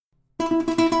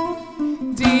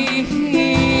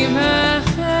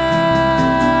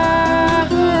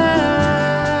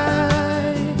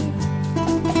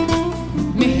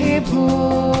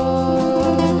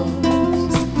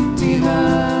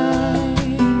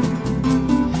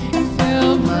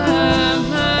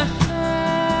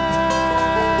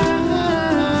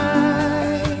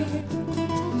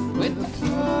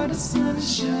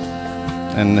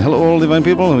And hello all divine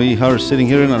people, we are sitting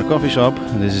here in our coffee shop.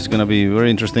 This is going to be a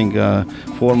very interesting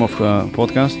form of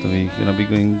podcast. We're going to be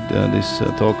doing this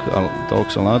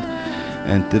talks a lot.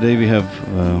 And today we have,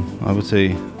 I would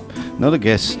say, not a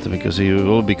guest, because he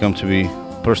will become to be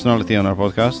personality on our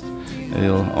podcast.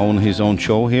 He'll own his own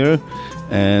show here,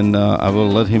 and I will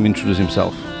let him introduce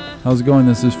himself. How's it going?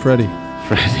 This is Freddie.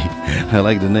 Freddie, I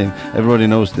like the name. Everybody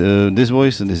knows this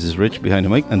voice, and this is Rich behind the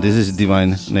mic, and this is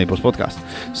Divine Naples Podcast.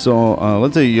 So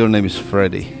let's say your name is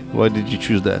Freddie. Why did you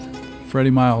choose that? Freddie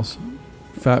Miles.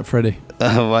 Fat Freddie.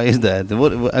 Why is that?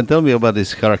 Tell me about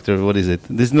this character. What is it?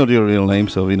 This is not your real name,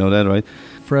 so we know that, right?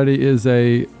 Freddie is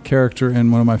a character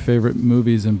in one of my favorite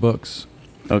movies and books.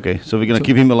 Okay, so we're going to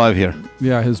keep him alive here.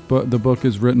 Yeah, the book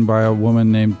is written by a woman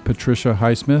named Patricia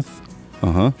Highsmith.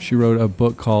 Uh-huh. She wrote a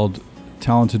book called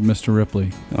Talented Mr.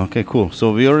 Ripley. Okay, cool.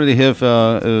 So we already have,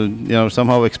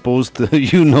 somehow exposed,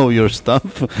 your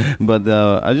stuff. But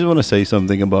I just want to say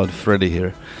something about Freddie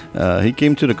here. He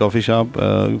came to the coffee shop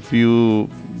a few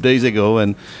days ago,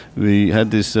 and we had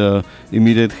this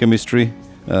immediate chemistry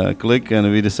click,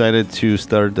 and we decided to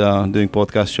start doing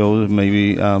podcast shows.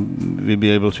 Maybe we'll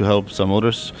be able to help some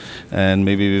others, and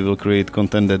maybe we will create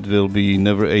content that will be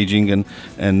never aging,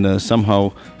 and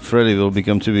somehow Freddie will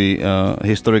become to be a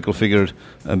historical figure,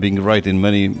 being right in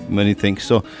many things.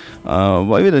 So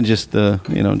why would I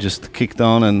just kick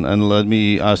on and let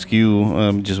me ask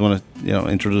you? Just want to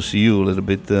introduce you a little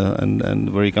bit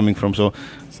and where you're coming from. So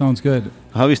sounds good.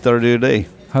 How you started your day?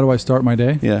 How do I start my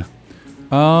day? Yeah.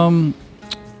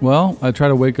 Well, I try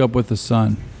to wake up with the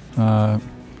sun. So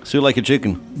you're like a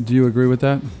chicken? Do you agree with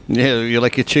that? Yeah, you're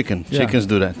like a chicken. Yeah. Chickens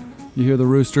do that. You hear the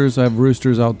roosters. I have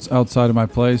roosters outside of my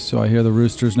place, so I hear the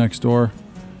roosters next door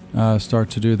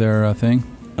start to do their thing.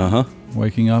 Uh-huh.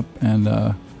 Waking up, and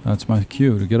that's my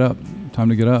cue to get up. Time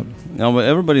to get up. Now,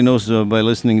 everybody knows by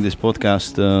listening to this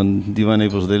podcast, Divine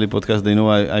Naples Daily Podcast, they know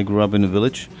I grew up in a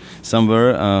village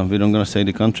somewhere. We don't gonna say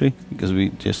the country because we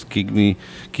just keep me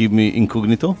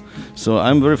incognito. So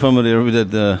I'm very familiar with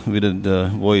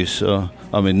that voice.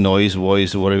 Noise,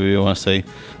 voice, whatever you want to say.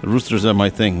 Roosters are my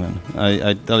thing, man.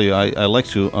 I tell you, I like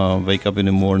to wake up in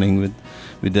the morning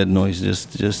with that noise.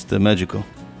 Just magical.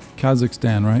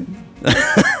 Kazakhstan, right?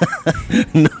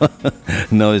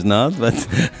 No, it's not. But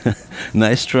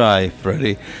nice try,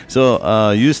 Freddie.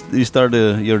 So you start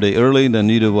your day early, then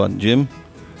you do what? Gym?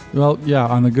 Well, yeah.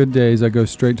 On the good days, I go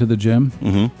straight to the gym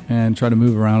and try to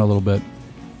move around a little bit.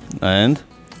 And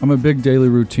I'm a big daily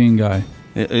routine guy.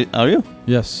 Are you?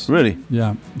 Yes. Really?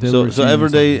 Yeah. So every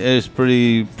day is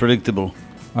pretty predictable.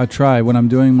 I try. When I'm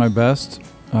doing my best,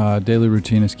 daily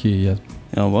routine is key. Yes.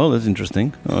 Oh, well, that's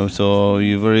interesting. So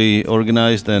you're very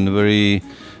organized and very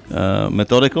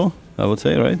methodical, I would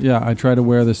say, right? Yeah, I try to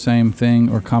wear the same thing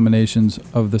or combinations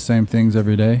of the same things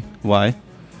every day. Why?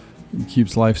 It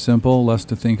keeps life simple, less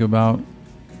to think about,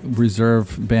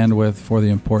 reserve bandwidth for the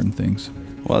important things.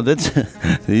 Well, that's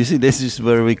you see, this is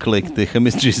where we click. The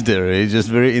chemistry is there. He's just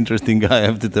very interesting guy, I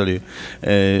have to tell you.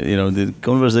 The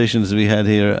conversations we had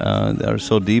here are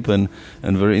so deep and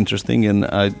very interesting, and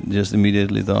I just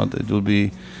immediately thought it would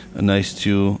be nice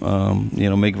to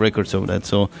make records of that.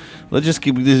 So let's just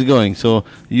keep this going. So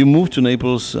you moved to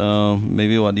Naples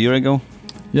maybe a year ago?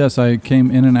 Yes, I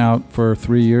came in and out for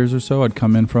 3 years or so. I'd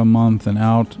come in for a month and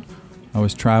out. I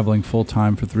was traveling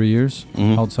full-time for 3 years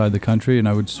outside the country, and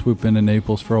I would swoop into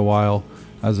Naples for a while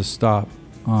as a stop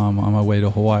on my way to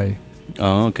Hawaii.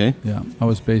 Oh, okay. Yeah, I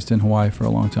was based in Hawaii for a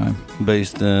long time.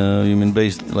 Based, you mean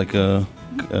based like a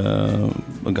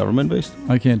government-based?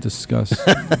 I can't discuss.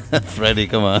 Freddie,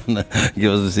 come on.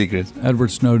 Give us the secrets.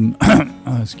 Edward Snowden.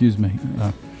 Excuse me.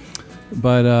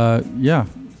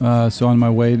 So on my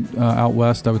way out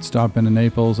west, I would stop into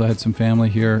Naples. I had some family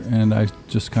here, and I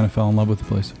just kind of fell in love with the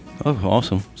place. Oh,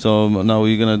 awesome! So now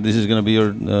this is gonna be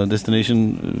your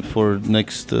destination for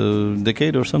next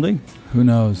decade or something? Who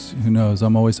knows?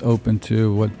 I'm always open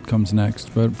to what comes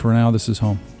next, but for now, this is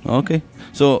home. Okay.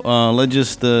 So let's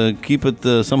just keep it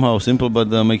somehow simple, but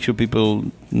make sure people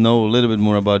know a little bit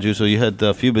more about you. So you had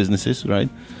a few businesses, right?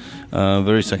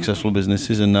 Very successful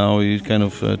businesses, and now you're kind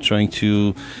of trying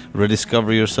to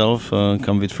rediscover yourself,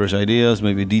 come with fresh ideas,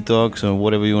 maybe detox or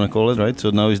whatever you want to call it, right?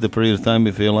 So now is the period of time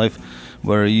of your life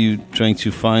where you're trying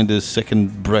to find a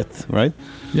second breath, right?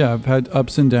 Yeah, I've had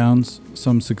ups and downs,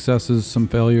 some successes, some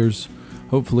failures.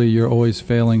 Hopefully, you're always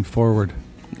failing forward.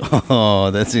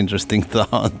 Oh, that's interesting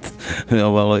thought. Yeah,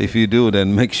 well, if you do,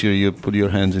 then make sure you put your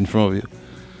hands in front of you.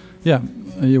 Yeah,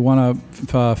 you want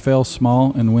to fail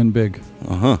small and win big.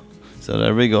 Uh-huh. So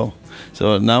there we go.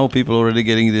 So now people already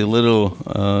getting the little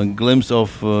glimpse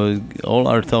of all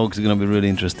our talks is going to be really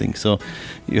interesting. So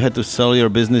you had to sell your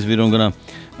business. We don't going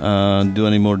to do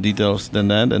any more details than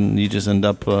that, and you just end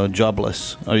up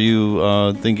jobless. Are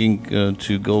you thinking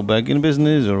to go back in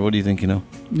business, or what do you think,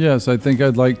 Yes, I think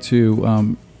I'd like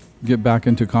to get back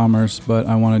into commerce, but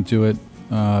I want to do it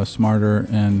smarter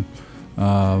and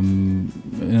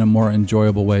in a more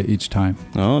enjoyable way each time.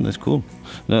 Oh, that's cool.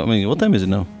 I mean, what time is it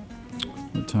now?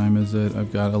 What time is it?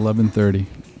 I've got 11:30.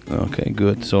 Okay,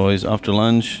 good. So it's after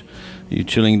lunch. You're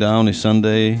chilling down. It's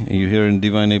Sunday. And you're here in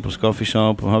Divine Naples Coffee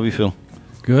Shop. How do you feel?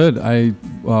 Good. I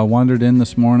wandered in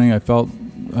this morning. I felt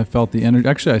the energy.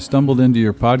 Actually, I stumbled into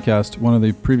your podcast, one of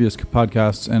the previous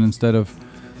podcasts, and instead of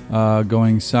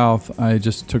going south, I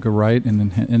just took a right and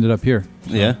then ended up here.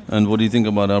 So, yeah. And what do you think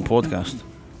about our podcast?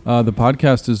 The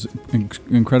podcast is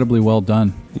incredibly well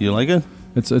done. You like it?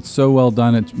 It's so well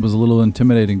done. It was a little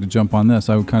intimidating to jump on this.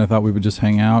 I kind of thought we would just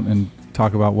hang out and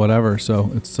talk about whatever.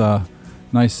 So it's a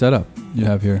nice setup you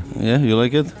have here. Yeah, you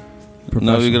like it?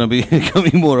 Now you're going to be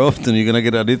coming more often. You're going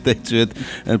to get addicted to it.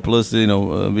 And plus,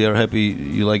 we are happy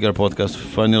you like our podcast.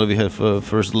 Finally, we have a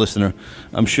first listener.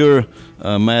 I'm sure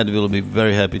Matt will be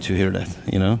very happy to hear that.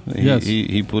 Yes.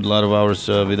 He put a lot of hours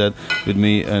with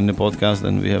me and the podcast,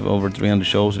 and we have over 300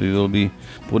 shows. We will be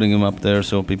putting them up there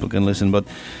so people can listen. But,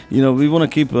 we want to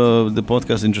keep the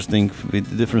podcast interesting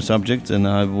with different subjects, and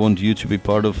I want you to be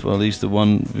part of at least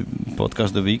one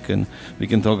podcast a week, and we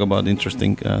can talk about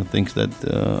interesting things that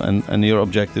and your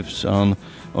objectives on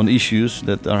issues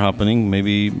that are happening,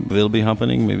 maybe will be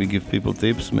happening, maybe give people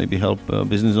tips, maybe help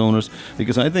business owners,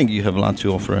 because I think you have a lot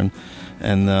to offer,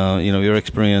 and your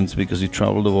experience, because you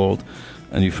travel the world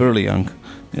and you're fairly young.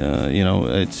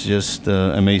 It's just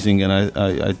amazing, and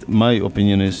I my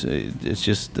opinion is it's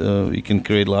just you can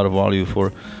create a lot of value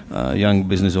for young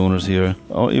business owners here,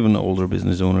 or even older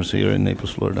business owners here in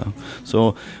Naples, Florida.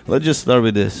 So let's just start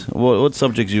with this. What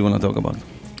subjects do you want to talk about?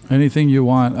 Anything you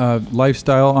want.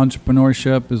 Lifestyle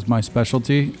entrepreneurship is my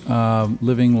specialty.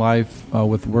 Living life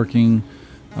with working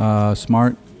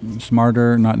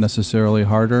smarter, not necessarily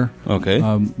harder. Okay.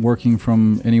 Working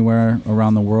from anywhere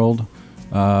around the world.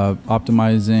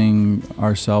 Optimizing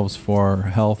ourselves for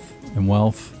health and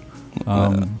wealth.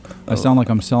 I sound like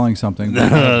I'm selling something.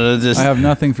 But I have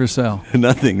nothing for sale.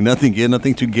 Nothing. Yeah,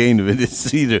 nothing to gain with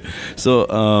this either.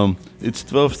 So it's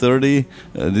 12:30.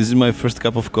 This is my first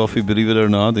cup of coffee, believe it or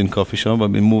not, in coffee shop.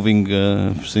 I've been moving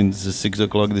since 6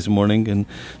 o'clock this morning and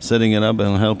setting it up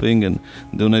and helping and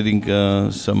donating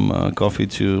some coffee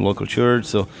to local church.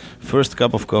 So first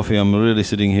cup of coffee. I'm really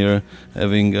sitting here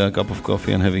having a cup of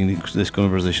coffee and having this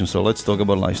conversation. So let's talk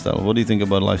about lifestyle. What do you think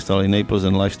about lifestyle in Naples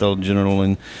and lifestyle in general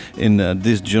in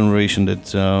this generation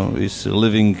that is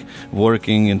living,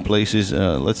 working in places?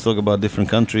 Let's talk about different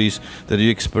countries that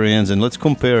you experience, and let's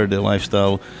compare the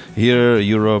lifestyle here,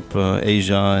 Europe,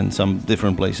 Asia, and some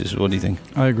different places. What do you think?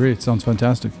 I agree. It sounds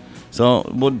fantastic. So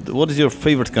what is your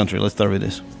favorite country? Let's start with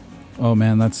this. Oh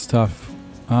man, that's tough.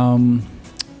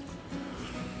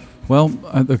 Well,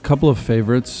 a couple of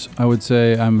favorites. I would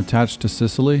say I'm attached to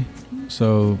Sicily.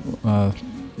 So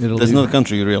Italy. That's not a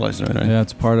country, you realize, right? Yeah,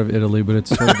 it's part of Italy, but it's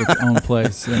sort of its own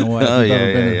place in a way. Oh,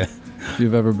 yeah. If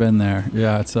you've ever been there,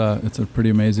 yeah, it's a pretty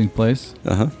amazing place.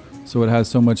 Uh-huh. So it has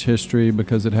so much history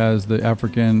because it has the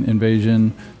African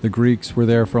invasion. The Greeks were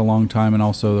there for a long time, and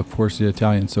also, of course, the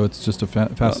Italians. So it's just a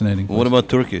fascinating place. What about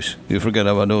Turkish? You forget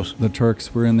about those. The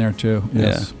Turks were in there too.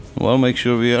 Yes. Yeah. Well, make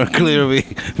sure we are clear.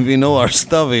 We know our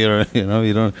stuff here.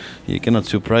 You cannot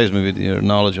surprise me with your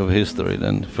knowledge of history.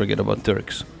 Then forget about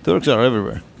Turks. Turks are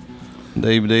everywhere.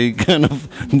 They kind of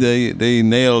they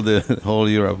nailed the whole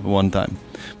Europe one time.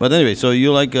 But anyway, so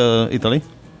you like Italy?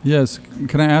 Yes.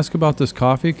 Can I ask about this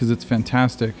coffee? Because it's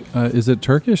fantastic. Is it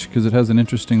Turkish? Because it has an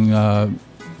interesting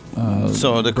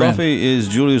so the brand. coffee is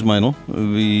Julius Meinl.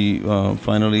 We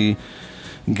finally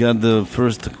got the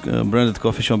first branded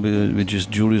coffee shop, which is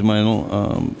Julius Meinl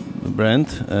brand.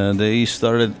 They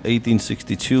started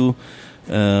 1862.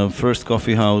 First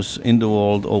coffee house in the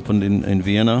world opened in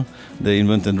Vienna. They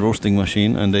invented roasting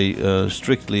machine, and they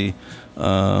strictly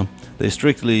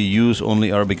use only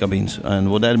Arabica beans.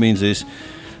 And what that means is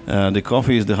the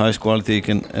coffee is the highest quality you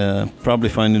can probably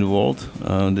find in the world.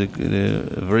 They're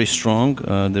very strong.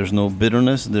 There's no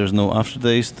bitterness. There's no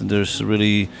aftertaste. There's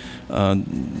really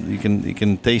you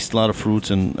can taste a lot of fruits,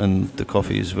 and the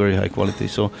coffee is very high quality.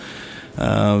 So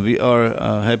We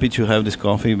are happy to have this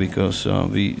coffee because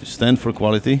we stand for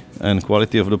quality, and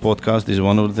quality of the podcast is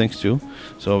one of the things too.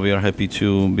 So we are happy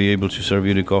to be able to serve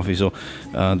you the coffee. So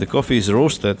the coffee is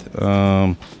roasted.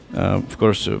 Of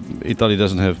course, Italy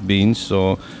doesn't have beans,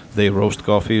 so they roast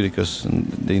coffee because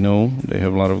they know they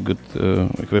have a lot of good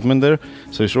equipment there.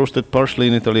 So it's roasted partially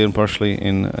in Italy and partially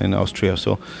in Austria.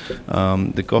 So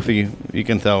the coffee, you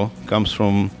can tell, comes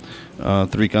from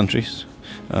 3 countries.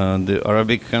 The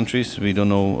Arabic countries, we don't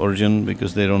know origin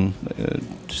because they don't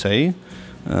say.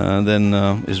 Then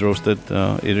is roasted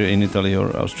either in Italy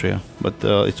or Austria. But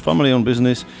it's family-owned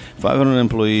business, 500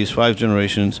 employees, 5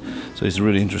 generations. So it's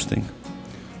really interesting.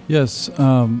 Yes.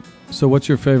 So what's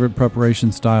your favorite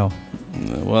preparation style?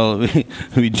 Well,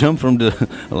 we jump from the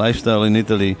lifestyle in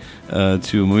Italy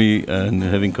to me and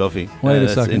having coffee. Wait a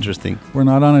that's second. Interesting. We're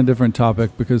not on a different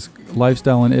topic because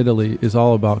lifestyle in Italy is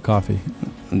all about coffee.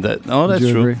 That's Do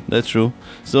you true. agree? That's true.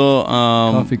 So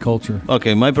Coffee culture.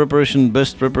 okay, my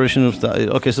best preparation of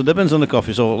okay. So depends on the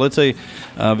coffee. So let's say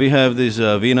we have this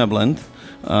Vienna blend.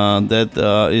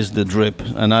 That is the drip,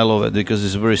 and I love it because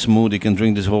it's very smooth. You can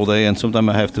drink this whole day, and sometimes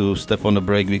I have to step on the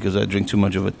brake because I drink too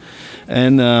much of it.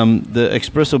 And the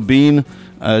espresso bean,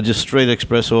 just straight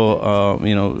espresso,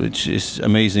 which is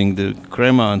amazing. The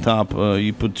crema on top,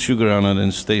 you put sugar on it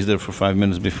and it stays there for 5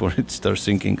 minutes before it starts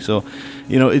sinking. So,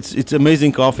 it's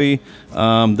amazing coffee.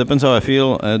 Depends how I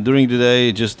feel during the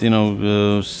day. Just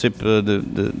sip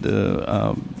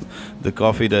the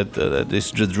coffee that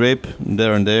is the drip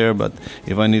there and there. But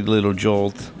if I need a little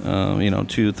jolt,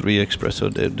 2-3 espresso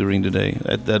there during the day,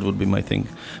 that would be my thing.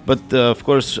 But of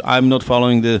course, I'm not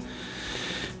following the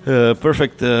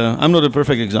perfect. I'm not a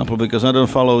perfect example because I don't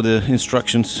follow the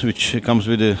instructions which comes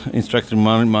with the instructor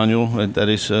manual. That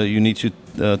is, you need to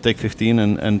take 15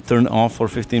 and turn off for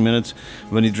 15 minutes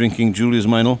when you're drinking Julius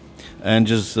Meinl, and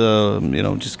just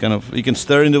kind of, you can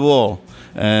stare in the wall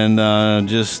and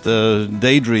just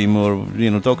daydream or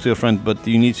talk to your friend, but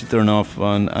you need to turn off.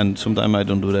 And sometimes I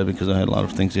don't do that because I had a lot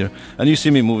of things here, and you see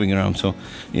me moving around. So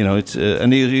it's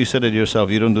and you said it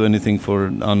yourself. You don't do anything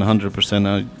on 100%.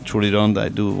 I truly don't. I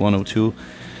do 102.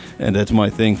 And that's my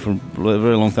thing for a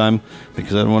very long time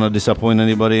because I don't want to disappoint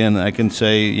anybody. And I can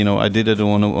say, I did it at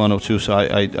 102, so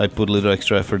I put a little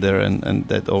extra effort there, and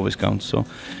that always counts. So,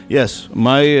 yes,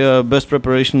 my best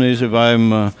preparation is if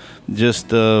I'm just,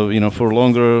 for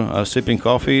longer sipping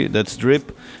coffee, that's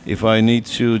drip. If I need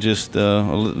to just,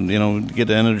 get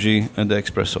the energy and the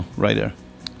espresso right there.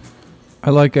 I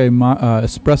like a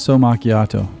espresso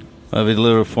macchiato. With a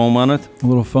little foam on it? A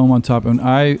little foam on top. And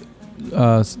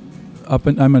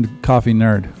I'm a coffee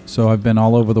nerd, so I've been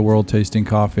all over the world tasting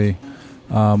coffee.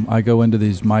 I go into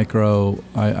these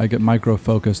I get micro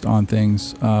focused on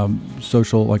things,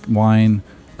 social, like wine,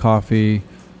 coffee.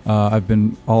 I've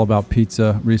been all about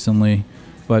pizza recently,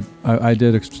 but I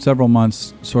did several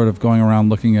months sort of going around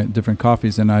looking at different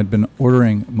coffees, and I'd been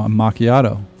ordering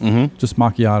macchiato, just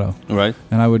macchiato. Right.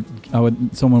 And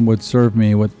someone would serve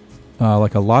me with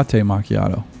like a latte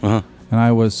macchiato. Uh-huh. And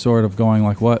I was sort of going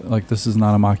like, what? Like, this is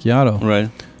not a macchiato. Right.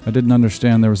 I didn't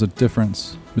understand there was a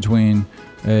difference between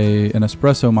an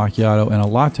espresso macchiato and a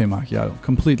latte macchiato.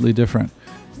 Completely different.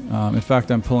 In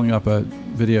fact, I'm pulling up a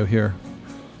video here,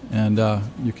 and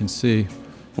you can see.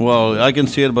 Well, I can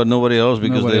see it, but nobody else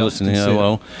because Nobody they else listen. can Yeah, see it.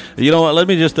 well, you know what? Let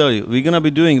me just tell you, we're gonna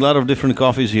be doing a lot of different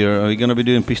coffees here. We're gonna be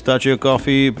doing pistachio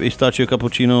coffee, pistachio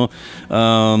cappuccino,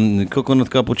 coconut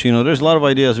cappuccino. There's a lot of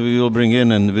ideas we will bring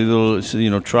in, and we will,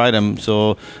 try them.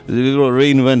 So we will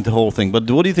reinvent the whole thing.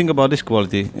 But what do you think about this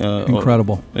quality?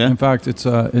 Incredible. Yeah? In fact, it's.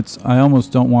 I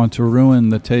almost don't want to ruin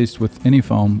the taste with any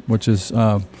foam, which is.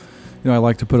 I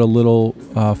like to put a little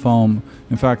foam.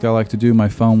 In fact, I like to do my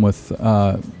foam with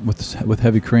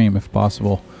heavy cream if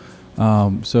possible.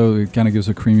 So it kind of gives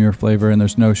a creamier flavor, and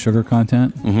there's no sugar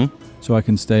content. Mm-hmm. So I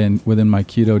can stay within my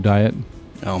keto diet.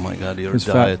 Oh my God, your It's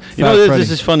diet! fat This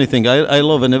is funny thing. I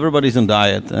love, and everybody's on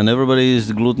diet, and everybody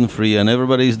is gluten free, and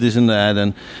everybody is this and that,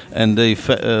 and they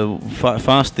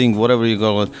fasting, whatever you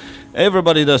call it.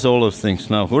 Everybody does all those things.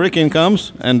 Now hurricane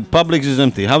comes and Publix is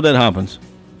empty. How that happens?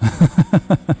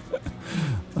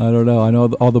 I don't know. I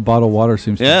know all the bottled water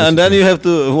seems to Yeah, and then disappear. you have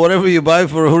to, whatever you buy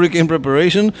for hurricane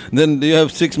preparation, then you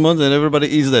have 6 months and everybody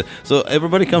eats that. So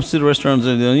everybody comes to the restaurants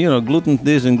and, gluten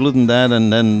this and gluten that,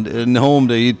 and then in home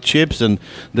they eat chips and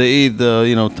they eat,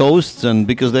 toasts, and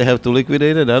because they have to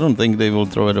liquidate it, I don't think they will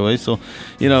throw it away. So,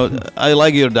 I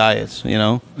like your diets,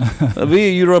 We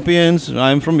Europeans,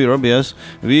 I'm from Europe, yes.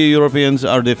 We Europeans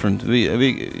are different.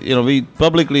 We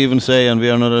publicly even say, and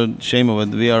we are not ashamed of it,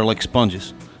 we are like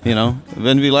sponges.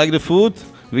 When we like the food,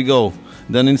 we go.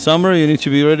 Then in summer you need to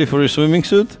be ready for your swimming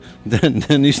suit.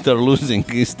 Then you start losing.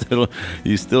 You still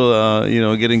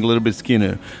getting a little bit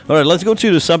skinnier. All right, let's go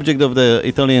to the subject of the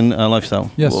Italian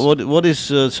lifestyle. Yes. What is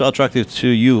so attractive to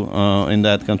you in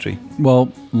that country?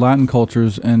 Well, Latin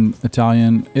cultures and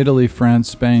Italian, Italy, France,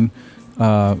 Spain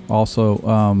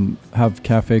also have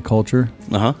cafe culture.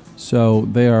 Uh-huh. So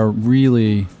they are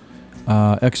really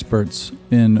experts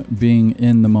in being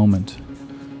in the moment.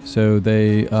 So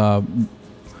they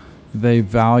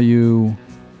value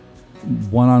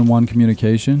one-on-one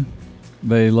communication.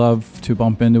 They love to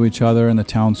bump into each other in the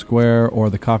town square or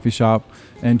the coffee shop,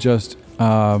 and just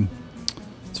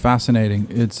it's fascinating.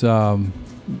 It's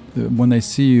when they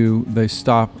see you, they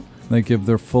stop. They give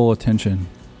their full attention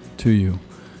to you,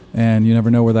 and you never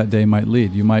know where that day might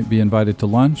lead. You might be invited to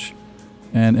lunch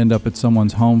and end up at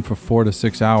someone's home for 4 to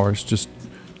 6 hours, just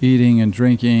eating and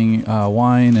drinking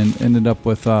wine, and ended up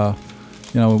with some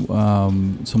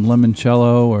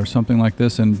limoncello or something like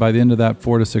this. And by the end of that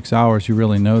 4 to 6 hours, you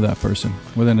really know that person.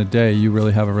 Within a day, you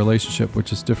really have a relationship,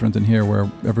 which is different than here,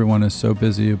 where everyone is so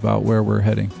busy about where we're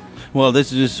heading. Well,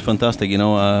 this is just fantastic.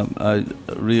 I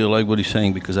really like what you're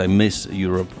saying, because I miss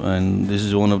Europe, and this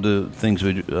is one of the things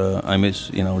which I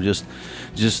miss.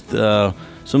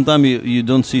 Sometimes you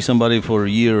don't see somebody for a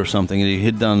year or something, and you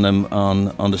hit down them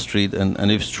on the street,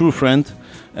 and if it's true friend,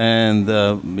 and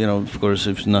of course,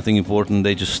 if it's nothing important,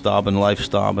 they just stop, and life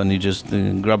stop, and you just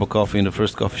grab a coffee in the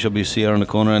first coffee shop you see around the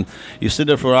corner, and you sit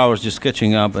there for hours just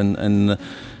catching up, and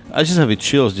I just have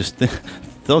chills just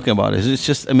talking about it. It's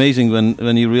just amazing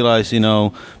when you realize,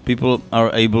 people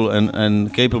are able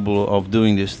and capable of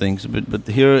doing these things. But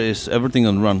here is everything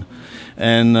on run.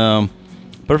 And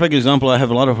perfect example, I have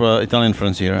a lot of Italian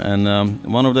friends here. And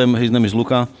one of them, his name is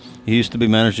Luca. He used to be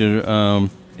manager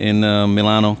in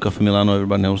Milano, Cafe Milano.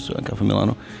 Everybody knows Cafe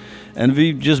Milano. And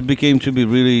we just became to be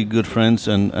really good friends.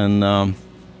 And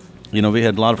we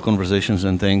had a lot of conversations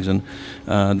and things, and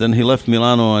then he left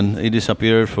Milano and he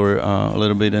disappeared for a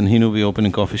little bit, and he knew we opened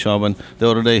a coffee shop, and the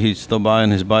other day he stopped by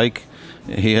on his bike.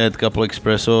 He had a couple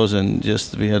espressos, and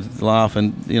just we had a laugh,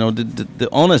 and the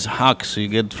honest hugs you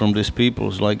get from these people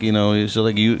is like, it's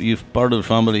like you're part of the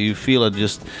family. You feel it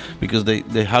just because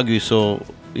they hug you so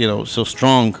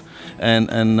strong,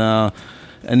 and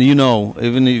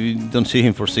even if you don't see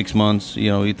him for 6 months,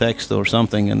 you text or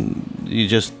something, and you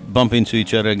just bump into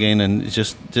each other again, and it's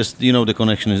just the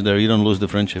connection is there. You don't lose the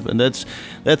friendship, and that's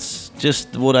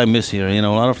just what I miss here. A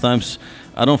lot of times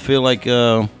I don't feel like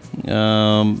a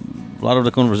lot of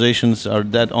the conversations are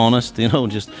that honest.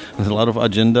 Just there's a lot of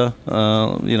agenda.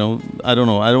 I don't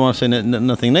know. I don't want to say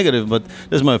nothing negative, but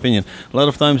that's my opinion. A lot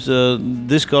of times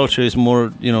this culture is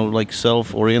more like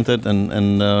self-oriented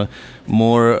and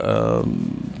more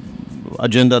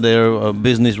agenda there,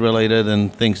 business related,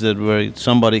 and things that where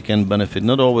somebody can benefit.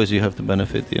 Not always you have to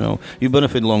benefit. You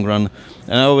benefit long run.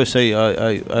 And I always say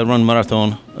I run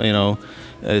marathon.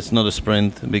 It's not a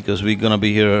sprint, because we're gonna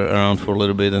be here around for a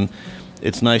little bit, and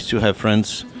it's nice to have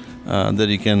friends that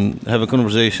you can have a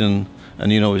conversation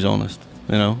and is honest.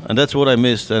 And that's what I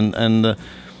missed. And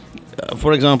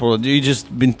for example, you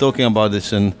just been talking about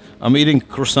this, and I'm eating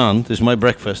croissant. This is my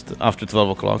breakfast after 12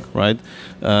 o'clock, right?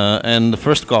 And the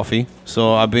first coffee.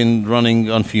 So I've been running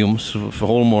on fumes for the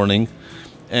whole morning.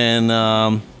 And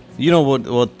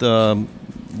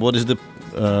what is the,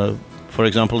 for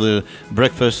example, the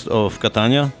breakfast of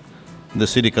Catania, the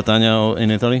city Catania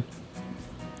in Italy?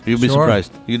 You'd be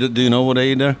surprised. Do you know what I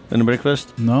eat there in the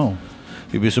breakfast? No.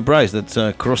 You'd be surprised. It's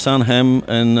croissant, ham,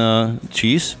 and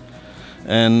cheese.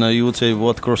 And you would say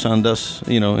what croissant does,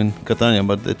 in Catania,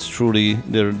 but it's truly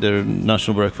their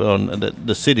national breakfast,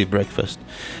 the city breakfast.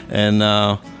 And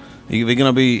we're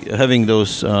gonna be having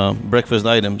those breakfast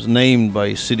items named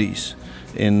by cities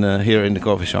in here in the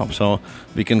coffee shop, so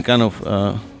we can kind of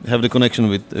have the connection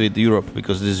with Europe,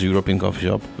 because this is a European coffee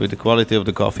shop, with the quality of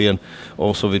the coffee, and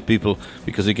also with people,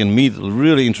 because you can meet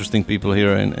really interesting people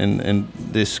here in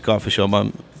this coffee shop.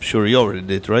 I'm sure you already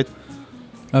did, right?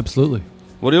 Absolutely.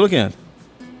 What are you looking at?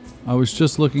 I was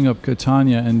just looking up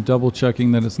Catania and double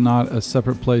checking that it's not a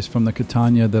separate place from the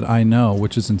Catania that I know,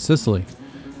 which is in Sicily.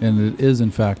 And it is,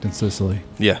 in fact, in Sicily.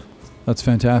 Yeah. That's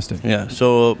fantastic. Yeah,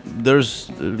 so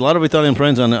there's a lot of Italian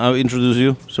friends, and I'll introduce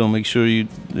you. So make sure you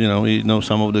know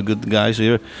some of the good guys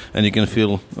here, and you can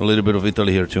feel a little bit of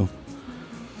Italy here too.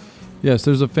 Yes,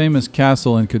 there's a famous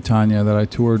castle in Catania that I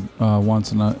toured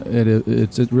once, and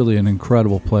it's really an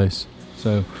incredible place.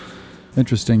 So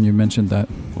interesting you mentioned that.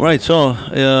 Right, so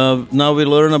now we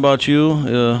learn about you.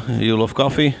 You love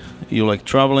coffee, you like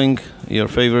traveling, your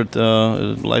favorite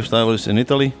lifestyle is in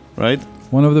Italy, right?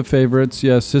 One of the favorites,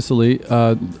 yes, Sicily.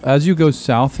 As you go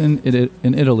south in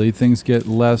Italy, things get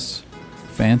less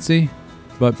fancy,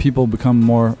 but people become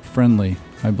more friendly,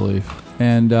 I believe.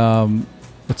 And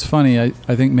it's funny,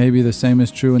 I think maybe the same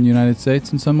is true in the United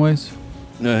States in some ways.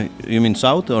 You mean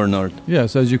south or north?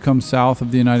 Yes, as you come south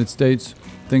of the United States,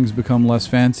 things become less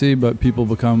fancy, but people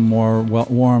become more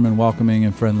warm and welcoming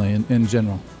and friendly in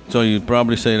general. So you'd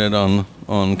probably say that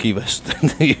on Key West.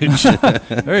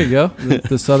 There you go,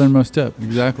 the southernmost tip,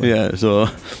 exactly. Yeah, so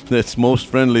that's most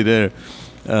friendly there.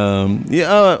 I mean,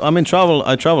 I travel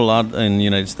a lot in the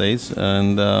United States,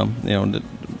 and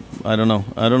I don't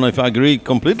know if I agree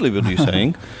completely with you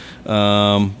saying,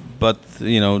 but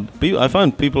I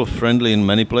find people friendly in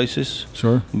many places.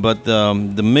 Sure. But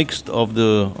the mix of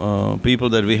the people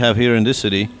that we have here in this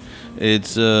city,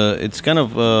 it's kind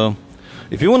of.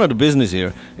 If you want to do business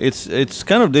here, it's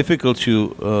kind of difficult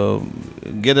to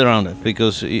get around it,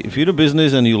 because if you do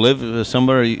business and you live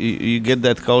somewhere, you get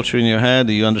that culture in your head,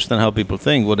 you understand how people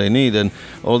think, what they need, and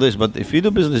all this. But if you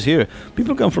do business here,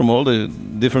 people come from all the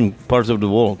different parts of the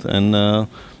world, and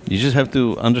you just have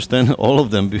to understand all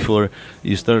of them before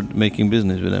you start making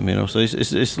business with them. So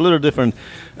it's a little different.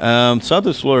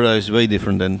 Southwest Florida is way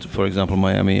different than, for example,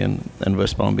 Miami and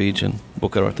West Palm Beach and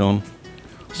Boca Raton.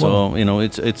 So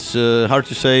it's hard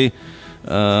to say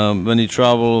when you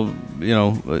travel.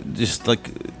 Just like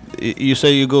you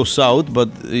say, you go south, but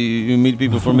you meet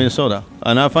people from Minnesota,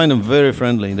 and I find them very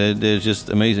friendly. They're just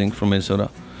amazing from Minnesota.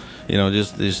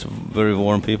 Just these very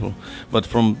warm people. But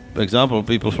from example,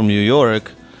 people from New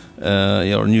York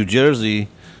or New Jersey,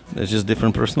 there's just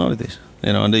different personalities.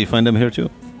 And you find them here too.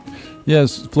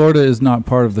 Yes, Florida is not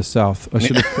part of the South.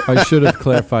 I should have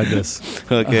clarified this.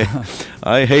 Okay,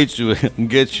 I hate to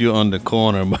get you on the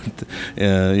corner, but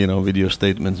with your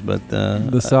statements. But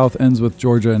the South ends with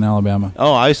Georgia and Alabama.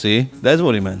 Oh, I see. That's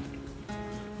what he meant.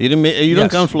 You don't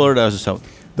count Florida as a South.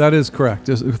 That is correct.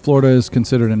 Florida is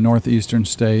considered a northeastern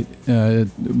state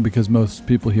because most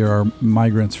people here are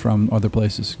migrants from other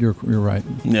places. You're right.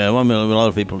 Yeah, well, a lot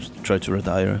of people try to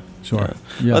retire. Sure.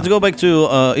 Yeah. Let's go back to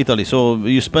Italy. So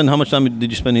how much time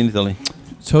did you spend in Italy?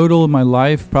 Total of my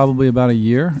life, probably about a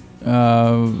year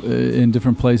in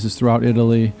different places throughout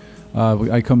Italy.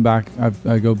 I come back.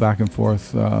 I go back and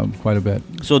forth quite a bit.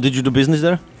 So did you do business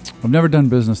there? I've never done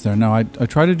business there. No, I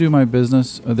try to do my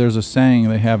business. There's a saying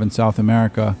they have in South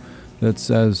America that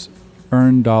says,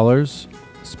 "Earn dollars,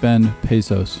 spend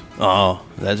pesos." Oh,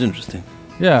 that's interesting.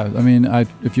 Yeah, I mean,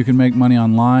 if you can make money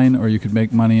online, or you could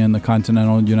make money in the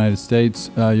continental United States,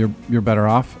 you're better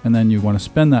off. And then you want to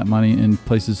spend that money in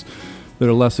places that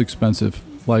are less expensive,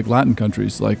 like Latin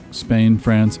countries, like Spain,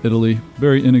 France, Italy.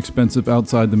 Very inexpensive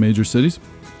outside the major cities.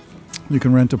 You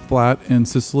can rent a flat in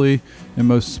Sicily in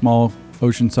most small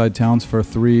oceanside towns for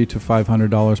 $300 to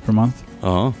 $500 per month.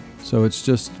 So it's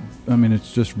just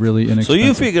really inexpensive. So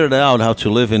you figured out how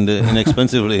to live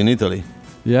inexpensively in Italy.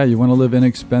 Yeah, you want to live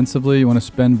inexpensively. You want to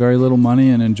spend very little money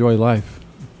and enjoy life.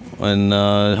 And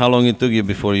how long it took you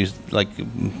before you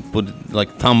put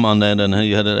thumb on that and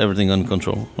you had everything under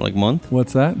control? Like a month?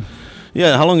 What's that?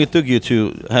 Yeah, how long it took you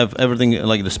to have everything,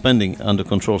 like the spending, under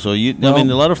control? So a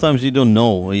lot of times you don't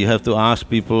know. You have to ask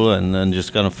people and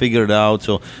just kind of figure it out.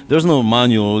 So there's no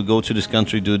manual. Go to this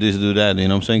country, do this, do that. You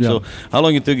know what I'm saying? Yeah. So how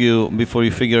long it took you before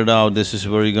you figured out this is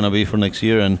where you're gonna be for next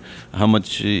year, and how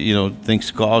much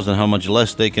things cost and how much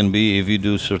less they can be if you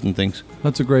do certain things?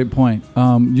 That's a great point.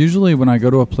 Usually when I go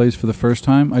to a place for the first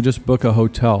time, I just book a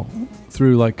hotel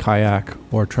through like Kayak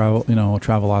or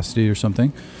Travelocity or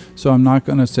something. So I'm not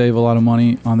going to save a lot of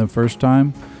money on the first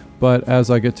time, but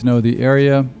as I get to know the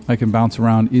area, I can bounce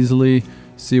around easily,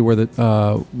 see where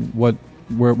what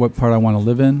part I want to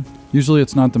live in. Usually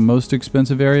it's not the most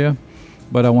expensive area,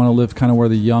 but I want to live kind of where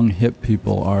the young, hip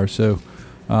people are. So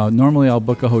normally I'll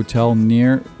book a hotel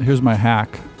near. Here's my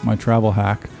travel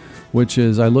hack, which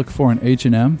is I look for an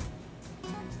H&M.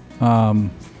 What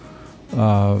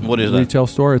is retail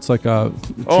that? store. It's like a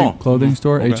cheap clothing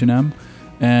store, okay. H&M.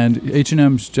 And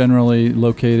H&M's generally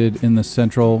located in the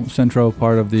central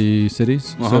part of the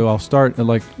cities. So I'll start at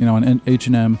an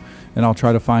H&M, and I'll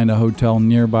try to find a hotel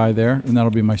nearby there, and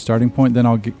that'll be my starting point. Then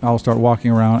I'll start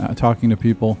walking around, talking to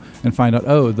people, and find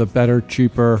out, the better,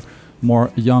 cheaper,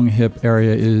 more young, hip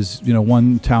area is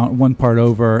one part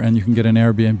over, and you can get an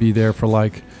Airbnb there for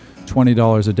like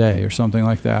 $20 a day or something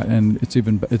like that. And it's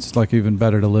even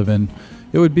better to live in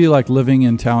It would be like living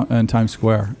in Times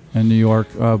Square in New York.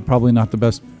 Probably not the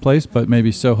best place, but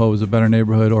maybe Soho is a better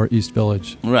neighborhood, or East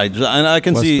Village. Right, and I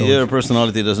can West see Village. your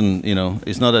personality doesn't,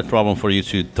 it's not a problem for you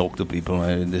to talk to people.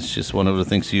 Right? It's just one of the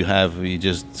things you have. You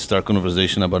just start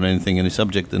conversation about anything, any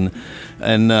subject, and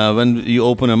when you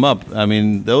open them up, I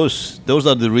mean, those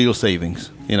are the real savings.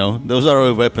 Those are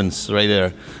our weapons right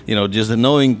there. Just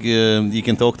knowing you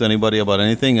can talk to anybody about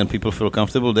anything, and people feel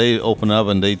comfortable. They open up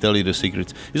and they tell you the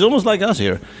secrets. It's almost like us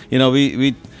here.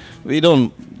 We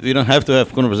don't have to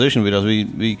have conversation with us.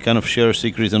 We kind of share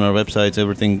secrets on our websites,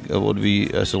 everything what we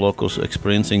as a locals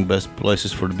experiencing, best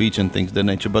places for the beach and things of that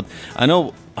nature. But I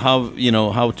know how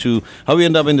we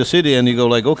end up in the city, and you go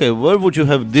like, okay, where would you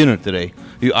have dinner today?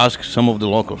 You ask some of the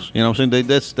locals. What I'm saying?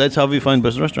 That's how we find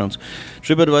best restaurants.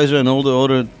 TripAdvisor and all the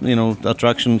other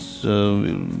attractions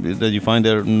that you find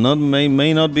there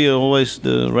may not be always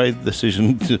the right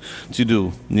decision to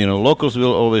do. Locals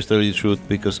will always tell you the truth,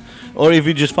 or if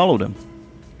you just follow them.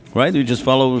 Right, you just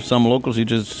follow some locals. You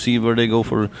just see where they go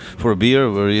for a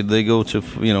beer, where they go to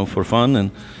for fun,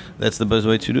 and that's the best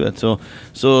way to do it.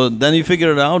 So then you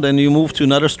figure it out, and you move to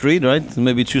another street, right?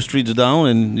 Maybe 2 streets down,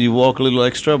 and you walk a little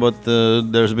extra, but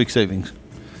there's big savings.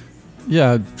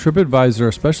 Yeah, TripAdvisor,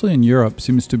 especially in Europe,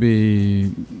 seems to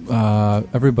be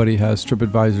everybody has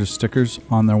TripAdvisor stickers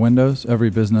on their windows, every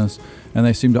business, and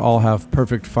they seem to all have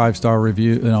perfect 5-star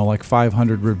review, like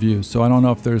 500 reviews. So I don't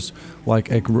know if there's like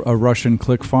a Russian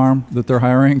click farm that they're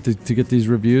hiring to get these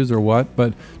reviews or what,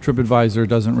 but TripAdvisor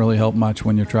doesn't really help much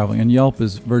when you're traveling, and Yelp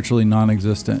is virtually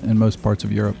non-existent in most parts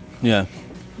of Europe. Yeah.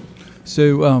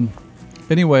 So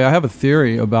anyway, I have a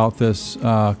theory about this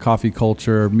coffee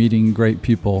culture, meeting great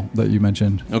people that you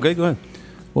mentioned. Okay, go ahead.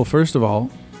 Well, first of all,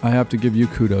 I have to give you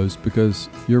kudos because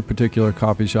your particular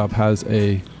coffee shop has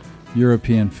a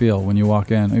European feel when you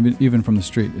walk in, even from the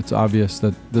street. It's obvious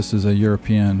that this is a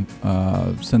European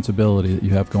sensibility that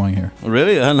you have going here.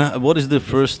 Really? And what is the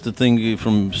first thing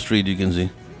from street you can see?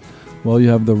 Well, you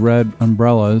have the red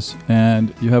umbrellas,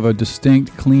 and you have a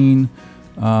distinct, clean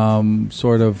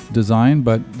sort of design,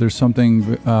 but there's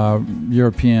something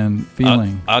European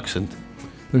feeling. Accent.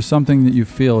 There's something that you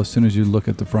feel as soon as you look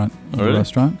at the front of the Really?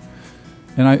 restaurant.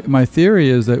 And my theory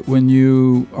is that when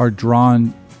you are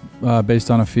drawn based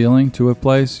on a feeling to a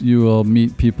place, you will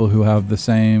meet people who have the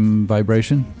same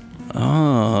vibration.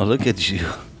 Oh, look at you.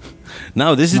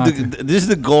 Now this is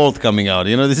the gold coming out.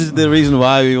 This is the reason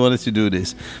why we wanted to do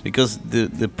this, because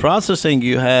the processing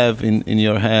you have in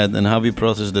your head and how you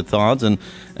process the thoughts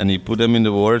and you put them in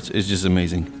the words is just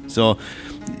amazing. So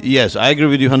yes, I agree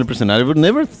with you 100%. I would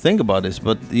never think about this,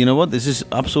 but you know what? This is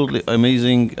absolutely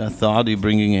amazing thought you're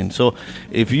bringing in. So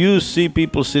if you see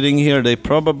people sitting here, they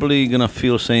probably gonna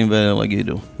feel same way like you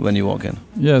do when you walk in.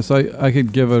 Yes, I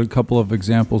could give a couple of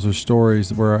examples or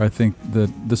stories where I think that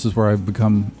this is where I've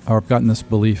gotten this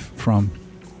belief from.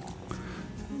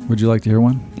 Would you like to hear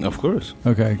one? Of course.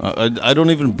 Okay. I don't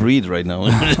even breathe right now.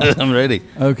 I'm ready.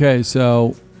 Okay,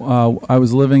 so I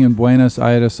was living in Buenos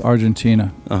Aires,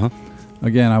 Argentina. Uh-huh.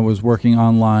 Again, I was working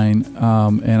online,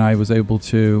 and I was able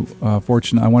to,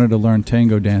 I wanted to learn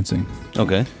tango dancing.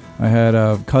 Okay. I had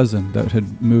a cousin that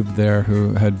had moved there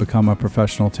who had become a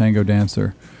professional tango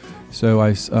dancer. So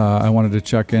I wanted to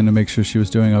check in to make sure she was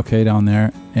doing okay down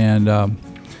there, and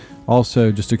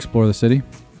also just explore the city.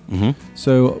 Mm-hmm.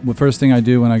 So the first thing I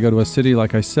do when I go to a city,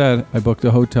 like I said, I booked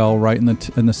a hotel right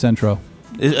in the centro.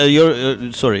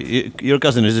 Your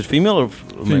cousin, is it female or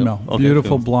male? Female. Okay,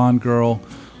 Beautiful cool. blonde girl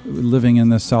living in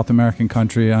this South American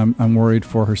country. I'm worried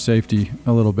for her safety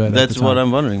a little bit. That's what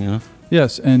I'm wondering,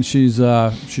 Yes, and she's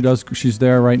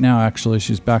there right now. Actually,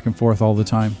 she's back and forth all the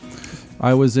time.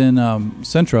 I was in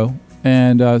Centro,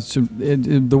 and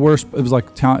the worst. It was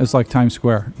like town. It's like Times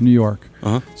Square, New York.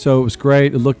 Uh-huh. So it was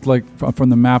great. It looked like from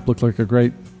the map looked like a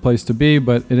great place to be,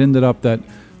 but it ended up that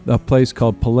a place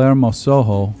called Palermo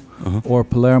Soho, uh-huh, or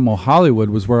Palermo Hollywood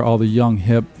was where all the young,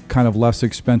 hip, kind of less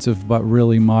expensive but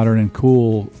really modern and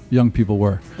cool young people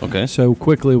were. Okay. So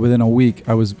quickly, within a week,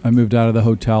 I moved out of the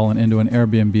hotel and into an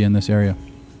Airbnb in this area.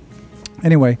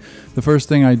 Anyway, the first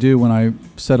thing I do when I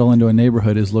settle into a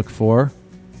neighborhood is look for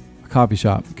a coffee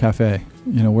shop, cafe.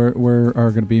 Where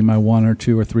are going to be my 1 or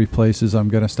 2 or 3 places I'm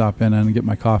going to stop in and get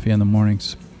my coffee in the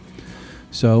mornings.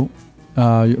 So,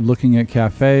 looking at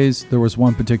cafes, there was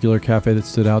one particular cafe that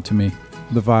stood out to me.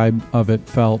 The vibe of it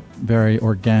felt very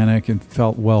organic and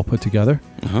felt well put together.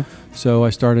 Uh-huh. So I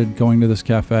started going to this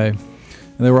cafe. And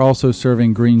they were also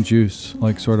serving green juice,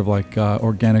 like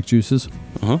organic juices.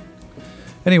 Uh-huh.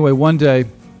 Anyway, one day,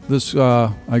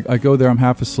 I go there, I'm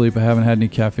half asleep, I haven't had any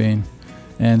caffeine,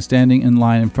 and standing in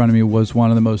line in front of me was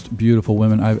one of the most beautiful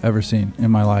women I've ever seen in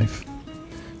my life.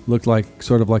 looked like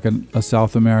sort of like a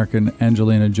South American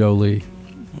Angelina Jolie.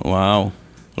 Wow.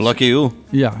 Lucky you.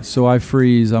 Yeah, so I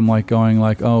freeze. I'm like going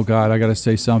like, oh God, I got to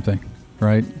say something,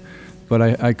 right? But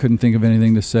I couldn't think of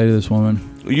anything to say to this woman.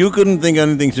 You couldn't think of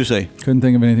anything to say. Couldn't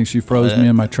think of anything. She froze me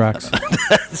in my tracks.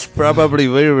 That's probably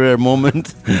a very rare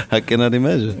moment. I cannot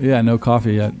imagine. Yeah, no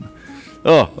coffee yet.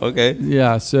 Oh, okay.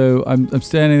 Yeah, so I'm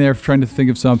standing there trying to think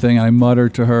of something, and I mutter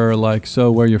to her like, so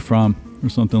where you from? Or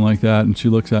something like that. And she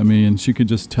looks at me, and she could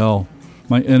just tell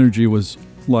my energy was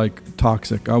like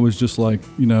toxic. I was just like,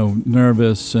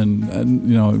 nervous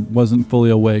and wasn't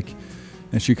fully awake.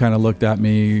 And she kind of looked at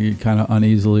me kind of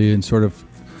uneasily and sort of,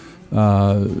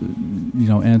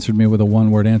 answered me with a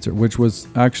one-word answer, which was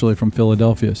actually from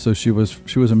Philadelphia. So she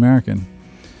was American.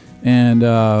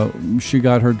 And she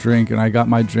got her drink, and I got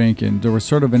my drink, and there was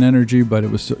sort of an energy, but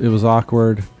it was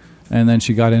awkward. And then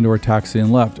she got into her taxi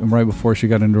and left. And right before she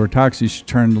got into her taxi, she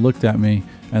turned and looked at me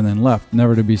and then left,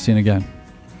 never to be seen again.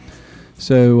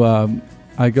 So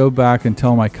I go back and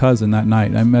tell my cousin that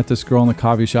night. I met this girl in the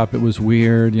coffee shop. It was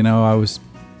weird. I was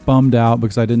bummed out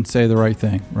because I didn't say the right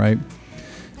thing, right?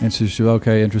 And she said,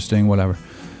 okay, interesting, whatever.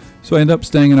 So I ended up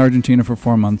staying in Argentina for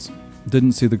 4 months.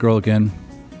 Didn't see the girl again.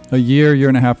 A year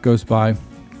and a half goes by,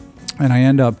 and I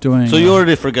end up doing... So you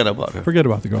already forget about her? Forget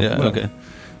about the girl. Yeah, whatever. Okay.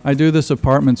 I do this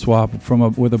apartment swap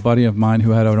with a buddy of mine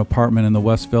who had an apartment in the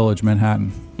West Village,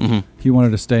 Manhattan. Mm-hmm. He wanted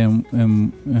to stay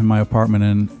in my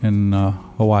apartment in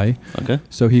Hawaii. Okay.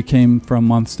 So he came for a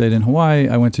month, stayed in Hawaii.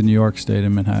 I went to New York, stayed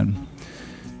in Manhattan.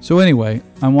 So anyway,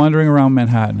 I'm wandering around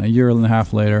Manhattan. A year and a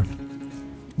half later,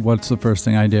 what's the first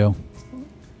thing I do?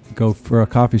 Go for a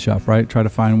coffee shop, right? Try to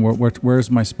find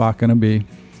where's my spot going to be.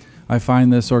 I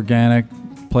find this organic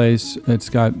place. It's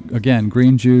got, again,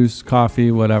 green juice,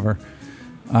 coffee, whatever.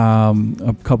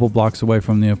 A couple blocks away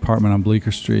from the apartment on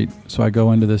Bleecker Street. So I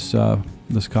go into this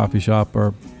coffee shop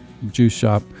or juice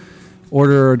shop,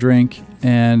 order a drink,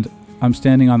 and I'm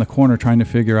standing on the corner trying to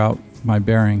figure out my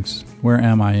bearings. Where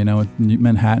am I?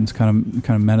 Manhattan's kind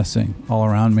of menacing all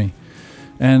around me.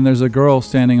 And there's a girl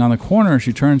standing on the corner.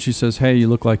 She turns, she says, "Hey, you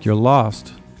look like you're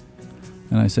lost."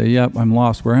 And I say, "Yep, I'm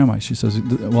lost. Where am I?" She says,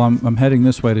 "Well, I'm heading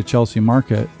this way to Chelsea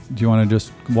Market. Do you want to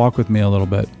just walk with me a little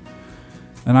bit?"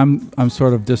 And I'm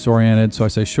sort of disoriented, so I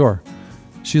say, "Sure."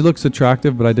 She looks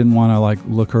attractive, but I didn't want to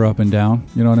look her up and down.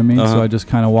 You know what I mean? Uh-huh. So I just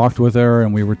kind of walked with her,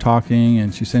 and we were talking,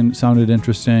 and she sounded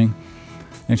interesting.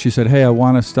 And she said, "Hey, I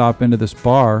want to stop into this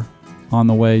bar on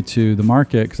the way to the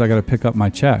market because I got to pick up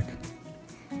my check.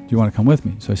 Do you want to come with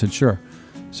me?" So I said, "Sure."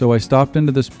 So I stopped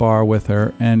into this bar with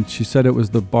her, and she said it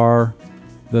was the bar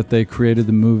that they created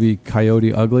the movie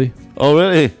Coyote Ugly. Oh,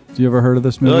 really? Do you ever heard of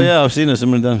this movie? Oh, yeah, I've seen it so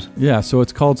many times. Yeah, so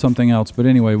it's called something else. But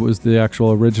anyway, it was the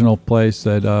actual original place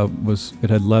that it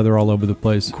had leather all over the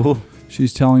place. Cool.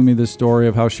 She's telling me this story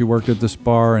of how she worked at this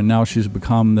bar, and now she's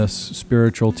become this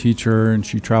spiritual teacher, and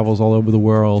she travels all over the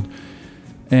world.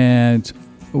 And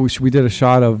we did a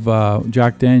shot of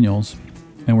Jack Daniels,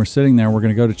 and we're sitting there. We're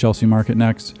going to go to Chelsea Market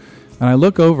next. And I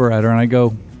look over at her, and I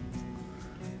go,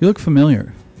 "You look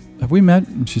familiar. Have we met?"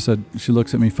 And she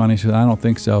looks at me funny. She said, "I don't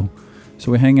think so."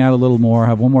 So we hang out a little more,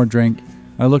 have one more drink.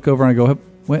 I look over and I go,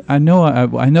 "Wait, I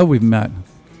know we've met."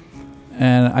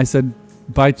 And I said,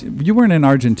 "You weren't in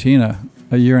Argentina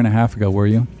a year and a half ago, were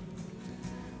you?"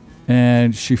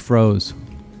 And she froze.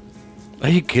 Are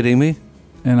you kidding me?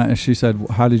 And she said,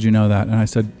 "How did you know that?" And I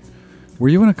said, "Were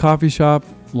you in a coffee shop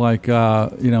in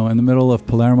the middle of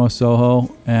Palermo,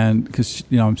 Soho?" And because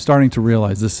I'm starting to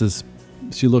realize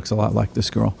she looks a lot like this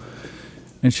girl.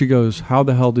 And she goes, "How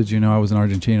the hell did you know I was in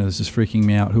Argentina? This is freaking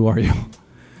me out. Who are you?"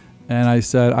 And I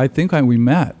said, "I think we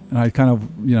met." And I kind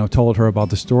of, told her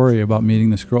about the story about meeting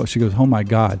this girl. She goes, "Oh my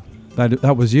God,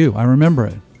 that was you. I remember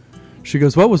it." She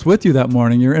goes, "What was with you that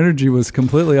morning? Your energy was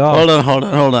completely off." Hold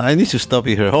on. I need to stop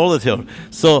you here. Hold it here.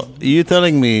 So you're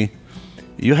telling me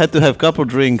you had to have a couple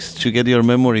drinks to get your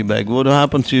memory back. What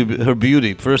happened to her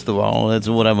beauty? First of all, that's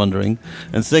what I'm wondering.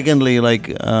 And secondly,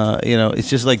 it's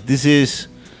just like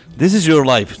this is your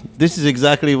life. This is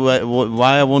exactly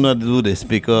why I want to do this,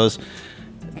 because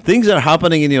things are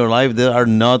happening in your life that are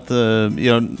not,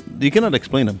 you cannot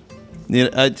explain them.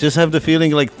 I just have the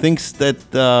feeling like things that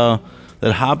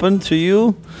happen to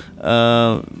you,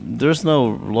 there's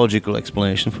no logical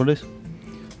explanation for this.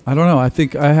 I don't know. I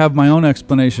think I have my own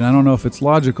explanation. I don't know if it's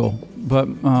logical, but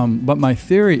my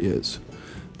theory is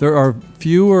there are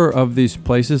fewer of these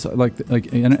places, like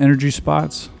energy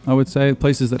spots, I would say,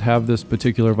 places that have this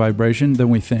particular vibration than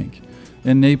we think.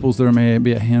 In Naples, there may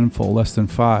be a handful, less than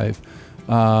 5,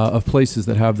 of places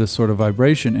that have this sort of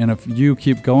vibration. And if you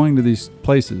keep going to these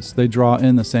places, they draw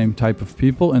in the same type of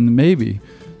people, and maybe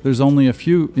there's only a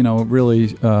few,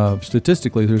 really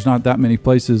statistically, there's not that many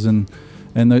places, and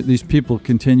these people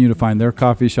continue to find their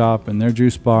coffee shop and their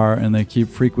juice bar, and they keep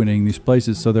frequenting these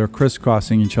places, so they're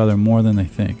crisscrossing each other more than they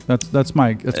think. That's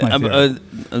my theory.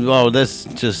 Well, that's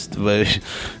just very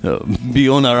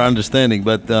beyond our understanding.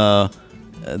 But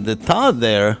the thought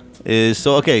there is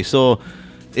so okay. So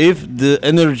if the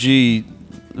energy,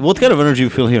 what kind of energy you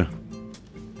feel here?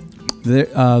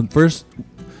 First,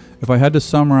 if I had to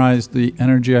summarize the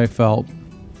energy I felt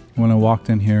when I walked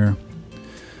in here,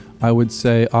 I would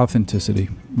say authenticity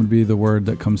would be the word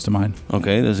that comes to mind.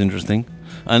 Okay, that's interesting.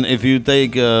 And if you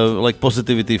take like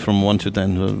positivity from 1 to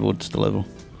 10, what's the level?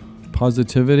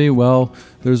 Positivity, well,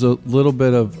 there's a little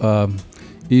bit of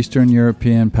Eastern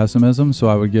European pessimism, so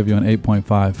I would give you an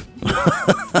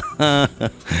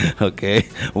 8.5. Okay,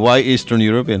 why Eastern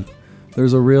European?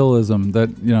 There's a realism that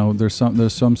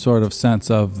there's some sort of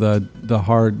sense of the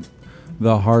hard,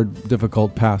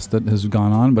 difficult past that has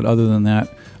gone on. But other than that,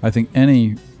 I think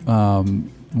any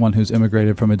one who's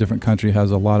immigrated from a different country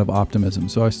has a lot of optimism.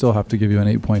 So I still have to give you an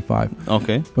 8.5.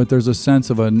 Okay. But there's a sense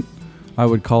of I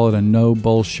would call it a no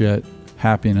bullshit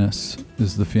happiness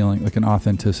is the feeling, like an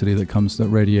authenticity that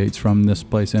radiates from this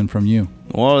place and from you.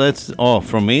 Well, that's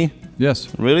from me. Yes.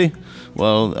 Really?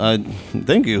 Well,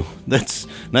 thank you. That's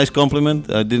nice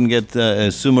compliment. I didn't get a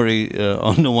summary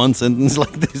on one sentence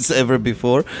like this ever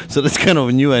before, so that's kind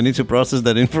of new. I need to process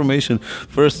that information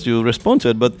first to respond to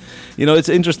it. But it's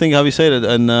interesting how you say that,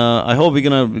 and I hope we're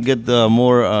gonna get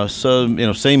more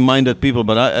same-minded people.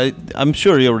 But I'm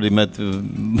sure you already met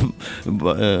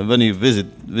when you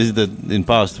visited in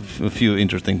past a few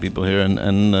interesting people here,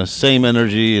 and same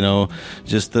energy.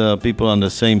 Just people on the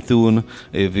same tune,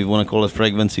 if you want to call it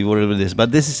frequency, whatever it is.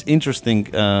 But this is interesting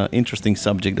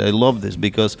subject. I love this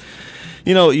because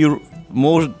you're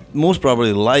most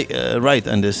probably right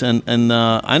on this, and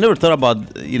I never thought about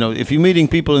if you're meeting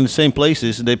people in the same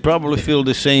places, they probably feel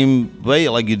the same way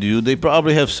like you do. They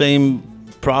probably have same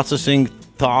processing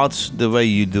thoughts the way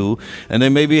you do, and they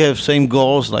maybe have same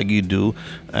goals like you do,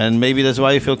 and maybe that's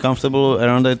why you feel comfortable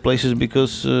around that places,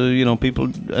 because people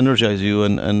energize you,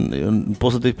 and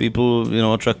positive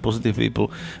people attract positive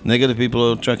people, negative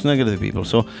people attract negative people.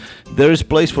 So there is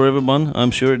place for everyone.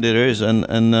 I'm sure there is,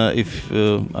 and if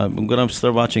I'm gonna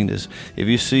start watching this, if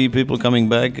you see people coming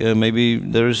back, maybe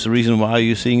there's a reason why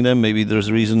you're seeing them. Maybe there's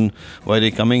a reason why they're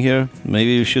coming here.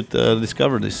 Maybe you should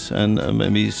discover this and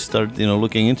maybe start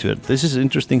looking into it. This is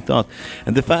interesting thought,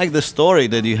 and the story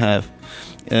that you have,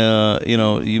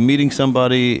 you're meeting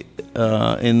somebody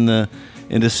in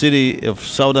the city of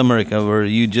South America where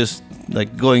you just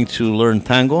like going to learn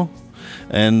tango,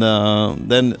 and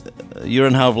then a year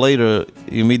and a half later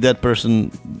you meet that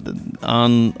person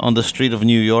on the street of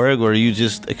New York where you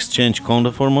just exchange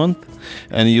condo for a month,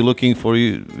 and you're looking for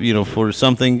for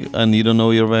something and you don't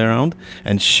know your way around,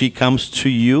 and she comes to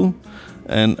you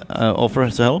and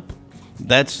offers help.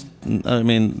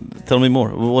 Tell me more.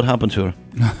 What happened to her?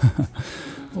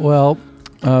 Well,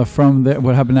 from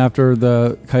what happened after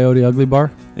the Coyote Ugly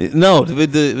bar? No,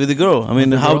 with the girl.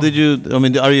 How did you?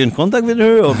 Are you in contact with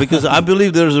her? Or because I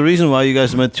believe there's a reason why you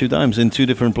guys met 2 times in 2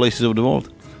 different places of the world.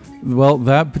 Well,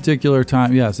 that particular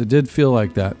time, yes, it did feel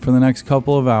like that. For the next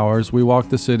couple of hours, we walked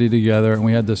the city together, and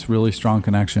we had this really strong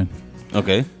connection.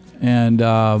 Okay. And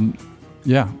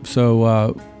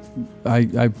so.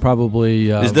 I probably...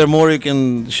 Is there more you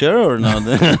can share or not?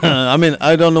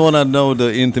 I don't want to know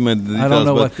the intimate details. I don't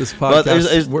know what this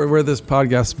podcast... where this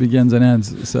podcast begins and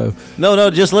ends, so... No,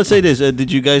 just let's say this.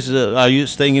 Did you guys... are you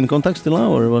staying in contact still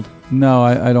now, or what? No,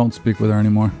 I don't speak with her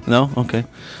anymore. No? Okay.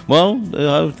 Well,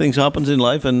 things happen in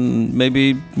life, and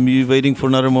maybe you're waiting for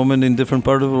another moment in different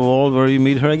part of the world where you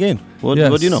meet her again. What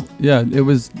do you know? Yeah, it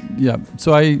was... Yeah,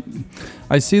 so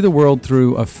I see the world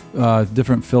through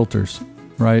different filters.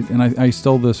 Right, and I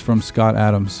stole this from Scott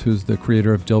Adams, who's the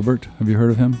creator of Dilbert. Have you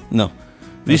heard of him? No.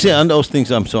 You see, on those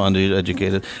things, I'm so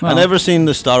undereducated. Well, I never seen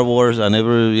the Star Wars. I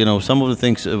never, some of the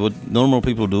things what normal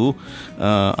people do,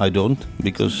 I don't,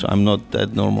 because I'm not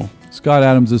that normal. Scott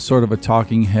Adams is sort of a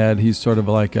talking head. He's sort of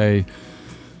like an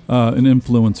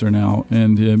influencer now,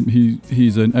 and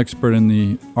he's an expert in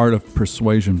the art of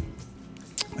persuasion.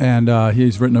 And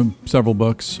he's written several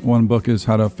books. One book is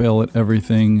How to Fail at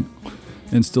Everything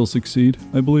and Still Succeed,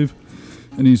 I believe.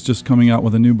 And he's just coming out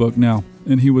with a new book now.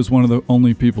 And he was one of the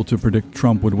only people to predict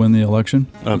Trump would win the election.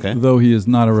 Okay. Though he is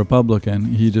not a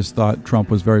Republican, he just thought Trump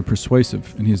was very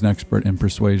persuasive, and he's an expert in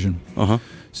persuasion. Uh-huh.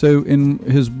 So in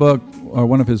his book, or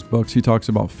one of his books, he talks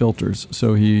about filters.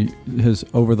 So he has,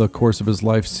 over the course of his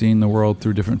life, seen the world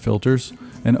through different filters.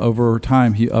 And over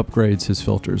time, he upgrades his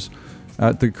filters.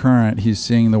 At the current, he's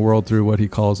seeing the world through what he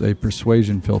calls a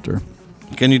persuasion filter.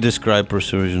 Can you describe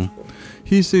persuasion?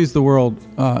 He sees the world,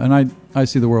 and I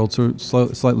see the world through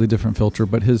slightly different filter,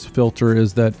 but his filter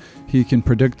is that he can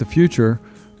predict the future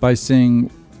by seeing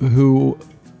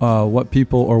what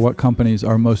people or what companies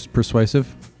are most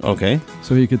persuasive. Okay.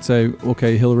 So he could say,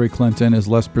 okay, Hillary Clinton is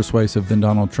less persuasive than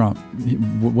Donald Trump.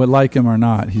 Like him or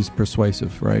not, he's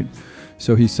persuasive, right?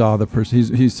 So he saw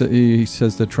he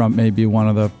says that Trump may be one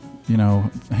of the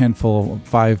handful of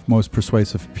 5 most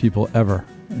persuasive people ever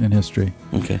in history.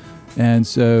 Okay. And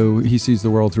so he sees the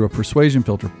world through a persuasion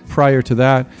filter. Prior to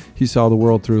that, he saw the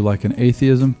world through like an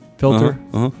atheism filter,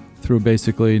 through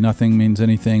basically nothing means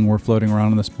anything. We're floating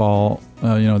around in this ball,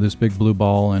 this big blue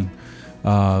ball, and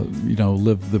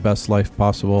live the best life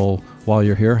possible while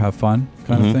you're here, have fun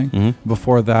kind of thing. Mm-hmm.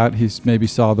 Before that, he maybe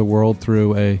saw the world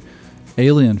through a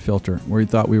alien filter, where he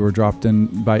thought we were dropped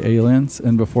in by aliens,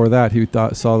 and before that he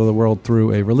saw the world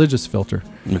through a religious filter.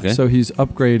 Okay. So he's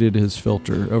upgraded his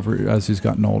filter over as he's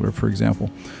gotten older, for example.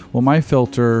 Well, my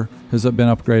filter has been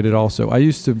upgraded also. I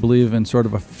used to believe in sort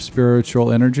of a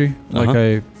spiritual energy,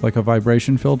 like a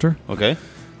vibration filter. Okay.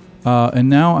 And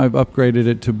now I've upgraded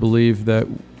it to believe that,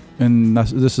 and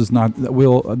this is not, there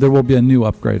will be a new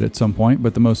upgrade at some point,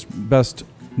 but the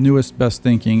newest best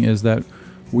thinking is that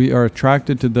we are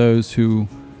attracted to those who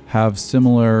have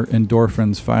similar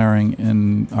endorphins firing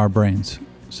in our brains.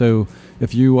 So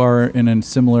if you are in a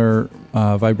similar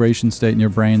vibration state in your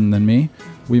brain than me,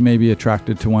 we may be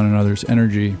attracted to one another's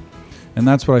energy. And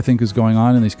that's what I think is going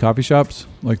on in these coffee shops,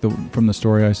 like from the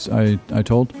story I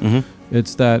told. Mm-hmm.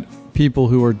 It's that people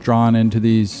who are drawn into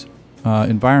these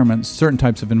environments, certain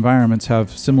types of environments, have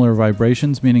similar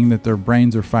vibrations, meaning that their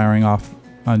brains are firing off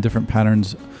on different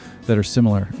patterns that are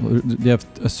similar. You have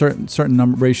a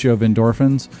certain ratio of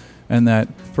endorphins, and that,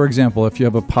 for example, if you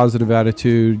have a positive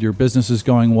attitude, your business is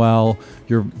going well,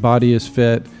 your body is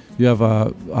fit, you have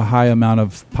a high amount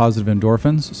of positive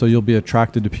endorphins, so you'll be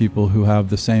attracted to people who have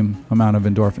the same amount of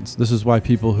endorphins. This is why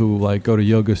people who go to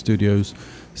yoga studios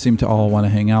seem to all want to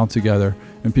hang out together,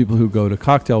 and people who go to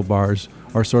cocktail bars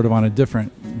are sort of on a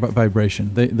different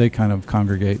vibration. They kind of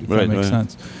congregate, if that makes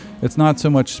sense. It's not so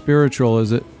much spiritual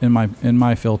as it in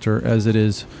my filter as it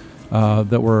is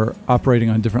that we're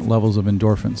operating on different levels of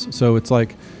endorphins. So it's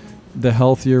like the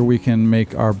healthier we can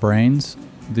make our brains,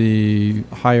 the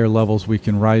higher levels we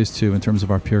can rise to in terms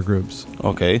of our peer groups.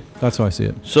 Okay. That's how I see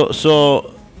it.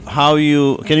 So how can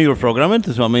you reprogram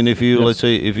it? So I mean, if you Yes. let's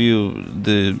say if you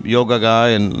the yoga guy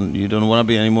and you don't want to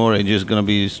be anymore, and you're just gonna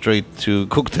be straight to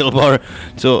cocktail bar,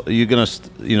 so you're gonna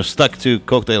stuck to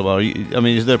cocktail bar. I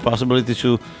mean, is there a possibility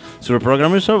to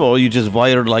reprogram yourself, or you just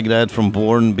wired like that from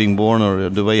being born, or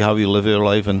the way how you live your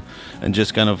life, and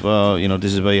just kind of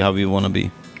this is the way how you want to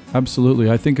be? Absolutely.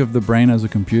 I think of the brain as a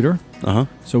computer.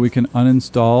 So we can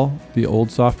uninstall the old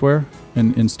software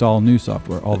and install new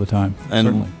software all the time. And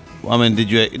certainly. I mean, did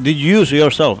you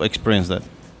yourself experience that?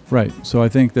 Right. So I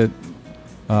think that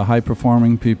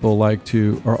high-performing people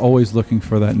are always looking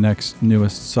for that next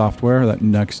newest software, that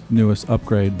next newest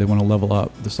upgrade. They want to level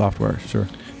up the software. Sure.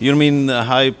 You mean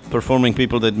high-performing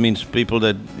people? That means people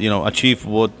that achieve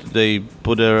what they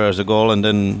put there as a goal, and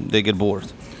then they get bored.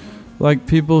 Like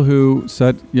people who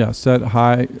set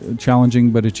high,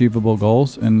 challenging but achievable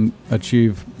goals and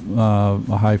achieve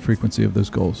a high frequency of those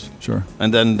goals. Sure.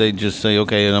 And then they just say,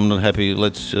 okay, I'm not happy.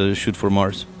 Let's shoot for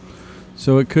Mars.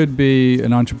 So it could be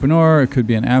an entrepreneur. It could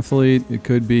be an athlete. It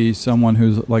could be someone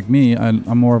who's like me.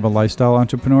 I'm more of a lifestyle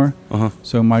entrepreneur.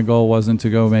 So my goal wasn't to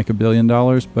go make $1 billion,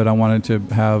 but I wanted to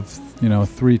have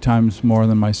 3 times more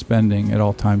than my spending at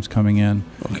all times coming in.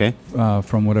 Okay.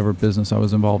 From whatever business I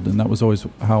was involved in. That was always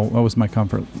my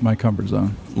comfort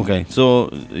zone. Okay. So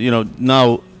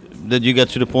now that you get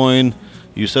to the point,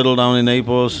 you settle down in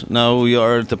Naples. Now you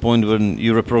are at the point when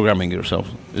you're reprogramming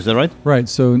yourself. Is that right? Right.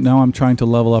 So now I'm trying to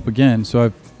level up again.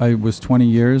 So I was 20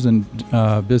 years in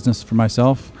business for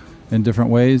myself in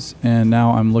different ways, and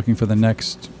now I'm looking for the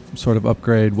next sort of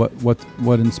upgrade.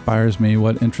 What inspires me?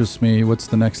 What interests me? What's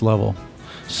the next level?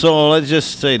 So let's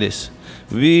just say this: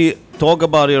 we talk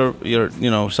about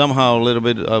your somehow a little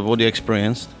bit of what you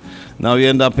experienced. Now you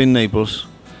end up in Naples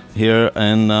here,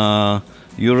 and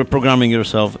you're reprogramming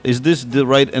yourself. Is this the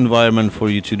right environment for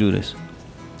you to do this?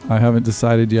 I haven't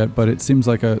decided yet, but it seems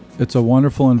like it's a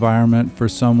wonderful environment for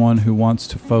someone who wants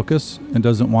to focus and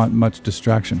doesn't want much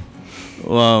distraction.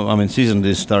 Well, I mean, season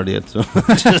didn't start yet, so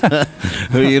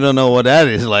you don't know what that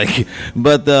is like.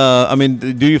 But I mean,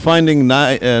 do you finding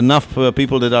enough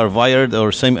people that are wired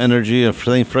or same energy or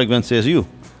same frequency as you?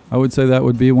 I would say that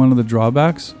would be one of the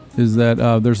drawbacks. Is that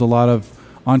there's a lot of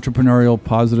entrepreneurial,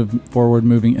 positive,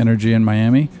 forward-moving energy in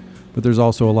Miami, but there's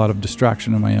also a lot of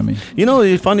distraction in Miami. You know,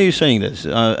 it's funny you saying this.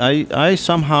 I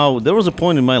somehow, there was a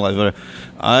point in my life where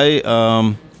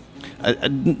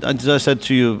as I said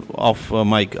to you off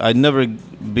mic, I'd never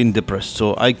been depressed,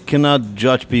 so I cannot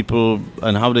judge people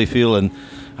and how they feel and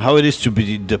how it is to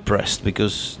be depressed,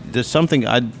 because there's something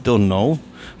I don't know.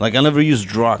 Like, I never used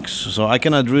drugs, so I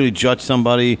cannot really judge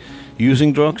somebody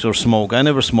using drugs or smoke. I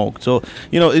never smoked, so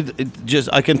you know, it just,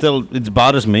 I can tell it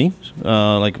bothers me,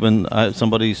 like when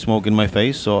somebody smoke in my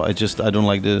face. So I don't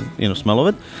like the smell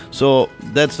of it. So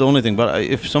that's the only thing. But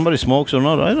if somebody smokes or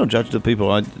not, I don't judge the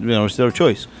people. It's their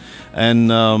choice.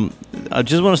 And I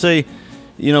just want to say,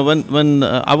 when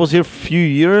I was here a few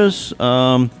years,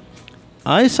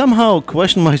 I somehow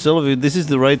questioned myself if this is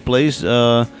the right place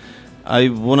I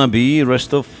want to be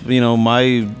rest of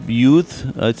my youth,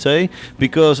 I'd say,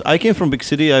 because I came from big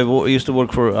city. I used to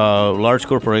work for a large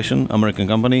corporation, American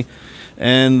company,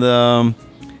 and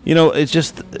it's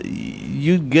just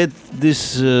you get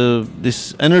this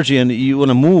energy, and you want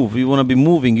to move, you want to be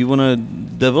moving, you want to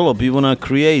develop, you want to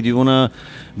create, you want to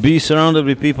be surrounded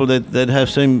with people that have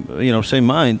same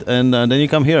mind, and then you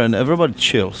come here and everybody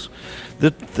chills.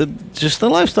 Just the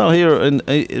lifestyle here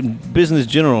in business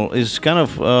general is kind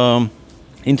of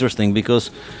interesting, because,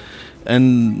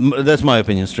 and that's my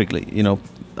opinion strictly,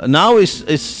 now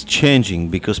it's changing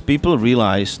because people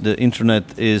realize the internet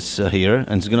is here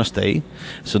and it's gonna stay,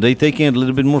 so they're taking it a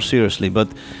little bit more seriously. But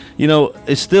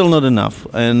it's still not enough,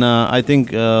 and I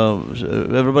think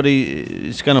everybody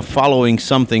is kind of following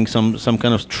something, some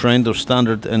kind of trend or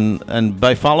standard, and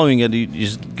by following it, you're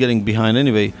just getting behind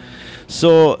anyway.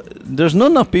 So there's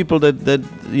not enough people that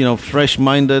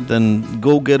fresh-minded and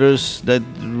go-getters that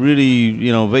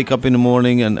really wake up in the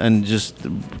morning and just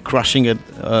crushing it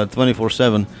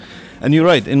 24/7. And you're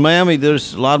right, in Miami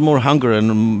there's a lot more hunger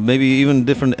and maybe even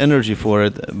different energy for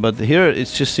it. But here it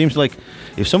just seems like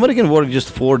if somebody can work just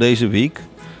 4 days a week,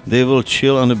 they will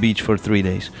chill on the beach for 3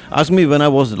 days. Ask me when I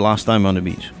was the last time on the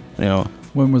beach.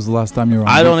 When was the last time you were on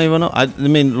I the don't beach? even know. I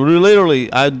mean,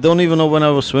 literally, I don't even know when I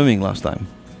was swimming last time.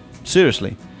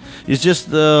 Seriously, it's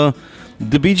just the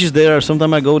beach is there.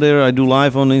 Sometimes I go there. I do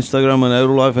live on Instagram and I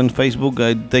do live on Facebook.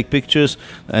 I take pictures,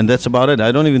 and that's about it.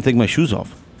 I don't even take my shoes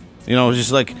off. It's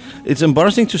just like, it's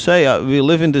embarrassing to say we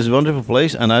live in this wonderful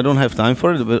place and I don't have time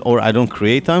for it, or I don't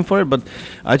create time for it. But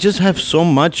I just have so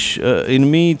much in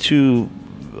me to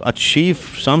achieve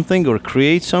something or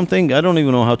create something. I don't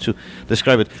even know how to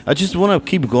describe it. I just want to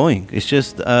keep going. It's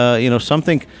just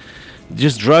something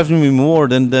just drives me more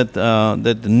than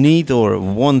that need or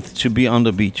want to be on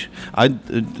the beach.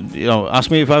 Ask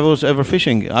me if I was ever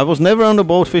fishing. I was never on the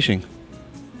boat fishing.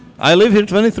 I live here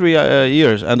 23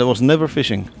 years and I was never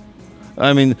fishing.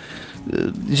 I mean,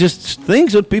 just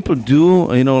things that people do.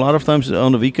 A lot of times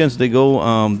on the weekends they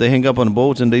go, they hang up on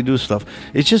boats and they do stuff.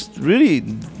 It's just really,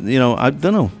 I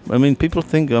don't know. I mean, people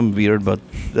think I'm weird, but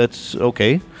that's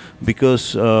okay.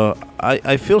 Because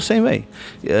I feel same way,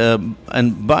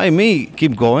 and by me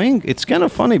keep going, it's kind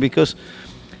of funny because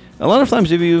a lot of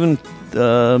times if you even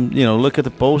look at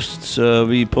the posts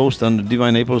we post on the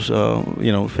Divine Naples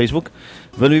Facebook,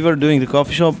 when we were doing the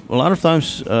coffee shop, a lot of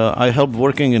times I helped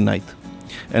working at night,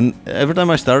 and every time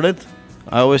I started,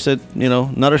 I always said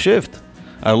not a shift.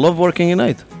 I love working at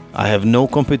night. I have no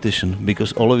competition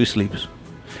because all of you sleeps.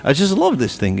 I just love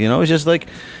this thing, It's just like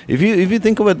if you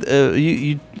think of it,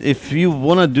 if you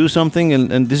want to do something,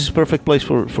 and this is perfect place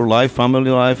for life, family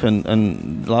life, and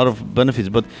a lot of benefits.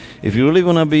 But if you really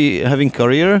want to be having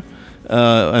career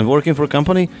and working for a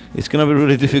company, it's gonna be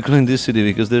really difficult in this city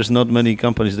because there's not many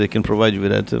companies that can provide you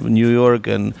with that. New York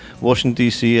and Washington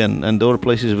D.C. and other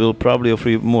places will probably offer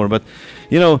you more. But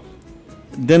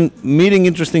then meeting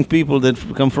interesting people that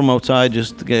come from outside,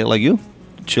 just like you,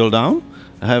 chill down.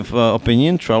 Have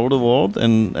opinion, travel the world,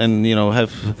 and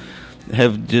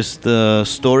have just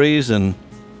stories and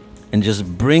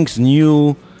just brings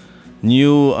new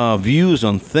views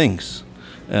on things.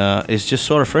 It's just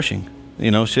so refreshing,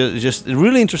 just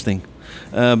really interesting,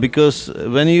 because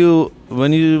when you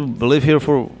live here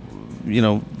for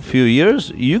few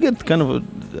years, you get kind of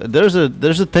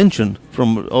there's a tension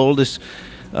from all this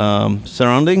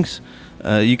surroundings.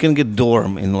 You can get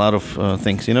dorm in a lot of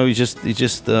things. You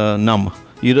just numb.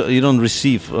 You don't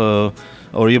receive,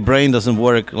 or your brain doesn't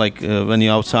work like when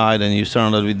you're outside and you're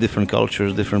surrounded with different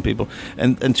cultures, different people.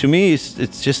 And to me,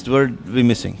 it's just where we're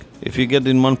missing. If you get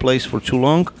in one place for too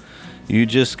long, you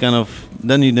just kind of,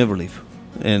 then you never leave.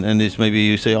 And it's maybe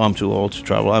you say, oh, I'm too old to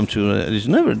travel. It's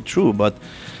never true. But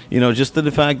just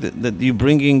the fact that you're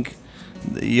bringing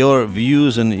your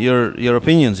views and your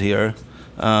opinions here.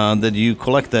 that you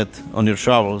collected on your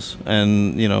travels,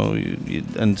 and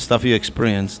and stuff you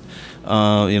experienced,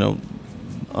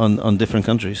 on different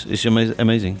countries. It's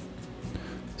amazing.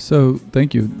 So,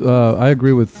 thank you. I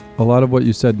agree with a lot of what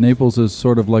you said. Naples is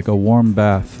sort of like a warm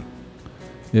bath.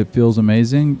 It feels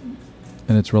amazing,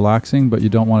 and it's relaxing, but you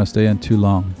don't want to stay in too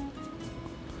long.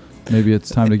 Maybe it's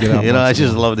time to get out. I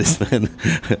just love this, man.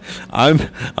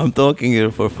 I'm talking here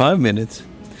for 5 minutes,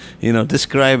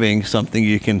 describing something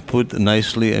you can put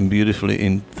nicely and beautifully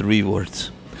in 3 words.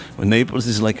 Well, Naples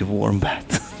is like a warm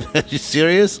bath. Are you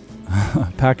serious?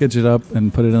 Package it up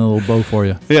and put it in a little bow for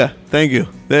you. Yeah, thank you.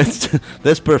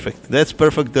 That's perfect. That's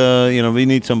perfect. We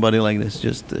need somebody like this.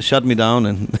 Just shut me down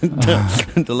and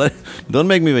don't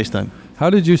make me waste time. How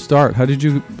did you start? How did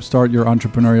you start your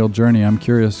entrepreneurial journey? I'm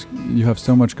curious. You have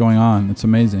so much going on. It's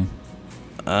amazing.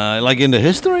 Like in the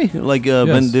history? Like Yes.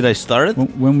 When did I start it?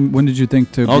 When did you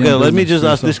think to? Okay, let me just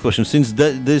ask this. this question. Since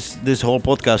this whole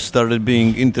podcast started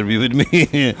being interviewed with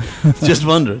me, just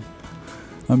wondered.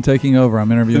 I'm taking over.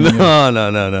 I'm interviewing you.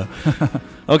 No.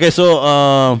 Okay, so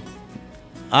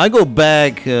I go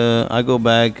back.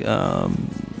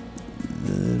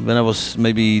 When I was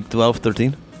maybe 12,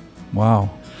 13. Wow.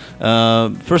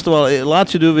 First of all, a lot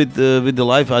to do with the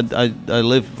life I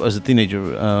live as a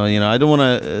teenager. I don't want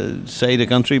to say the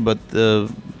country, but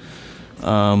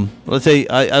let's say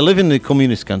I live in a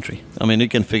communist country. I mean, you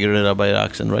can figure it out by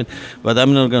accent, right? But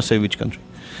I'm not going to say which country.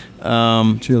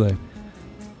 Chile.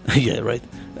 Yeah, right.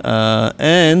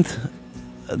 And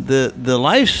the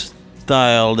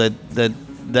lifestyle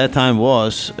that time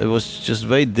it was just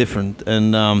very different.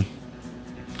 And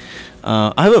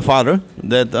I have a father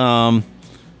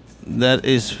that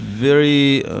is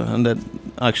very, and that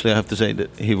actually I have to say that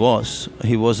he was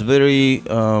very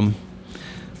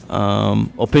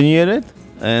opinionated,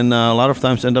 and a lot of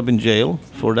times end up in jail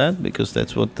for that, because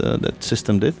that's what that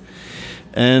system did.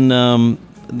 And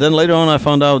then later on I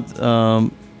found out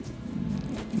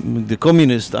the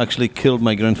communists actually killed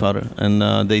my grandfather, and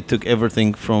they took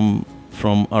everything from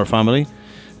our family,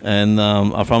 and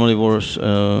our family was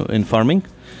in farming.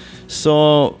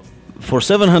 So for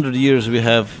 700 years we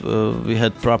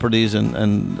had properties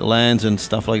and lands and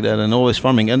stuff like that, and always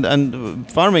farming. And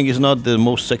farming is not the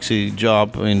most sexy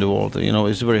job in the world.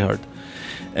 It's very hard.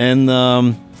 And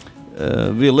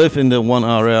we live in the one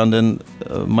area, and then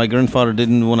my grandfather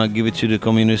didn't want to give it to the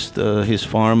communist, his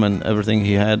farm and everything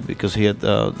he had, because he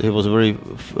was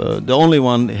the only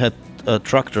one had a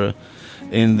tractor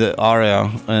in the area,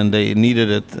 and they needed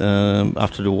it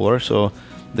after the war. So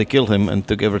they killed him and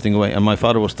took everything away. And my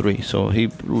father was 3, so he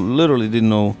literally didn't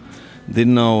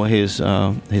know his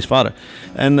father.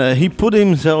 And he put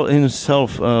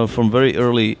himself from very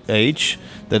early age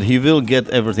that he will get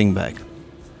everything back.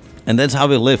 And that's how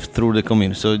we lived through the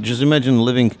community. So just imagine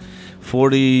living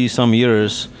 40 some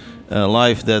years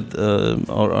life that,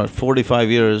 or 45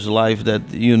 years life that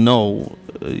you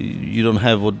don't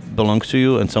have what belongs to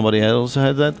you, and somebody else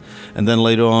had that. And then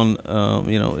later on,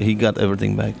 he got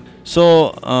everything back.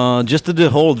 So just the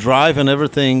whole drive and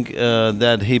everything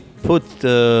that he put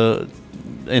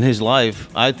in his life,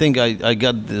 I think I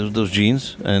got those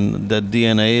genes, and that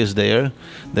DNA is there,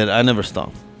 that I never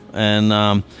stopped. And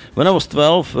when I was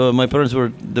 12, my parents were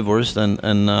divorced, and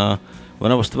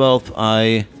when I was 12,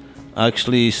 I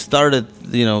actually started,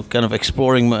 kind of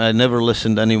exploring. I never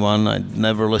listened to anyone. I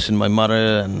never listened to my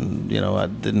mother, and I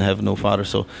didn't have no father,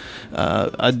 so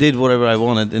I did whatever I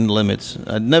wanted in limits.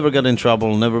 I never got in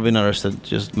trouble, never been arrested.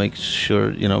 Just make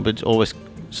sure, but always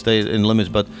stayed in limits.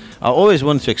 But I always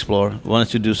wanted to explore, wanted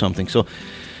to do something. So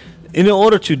in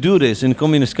order to do this in a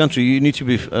communist country, you need to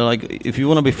be if you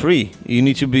want to be free, you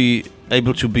need to be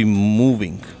able to be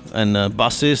moving. And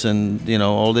buses and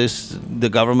all this, the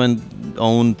government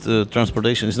owned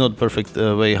transportation is not perfect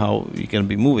way how you can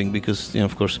be moving, because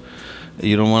of course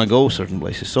you don't want to go certain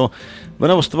places. So when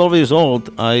I was 12 years old,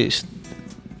 I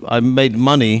made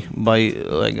money by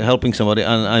helping somebody,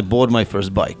 and I bought my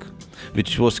first bike,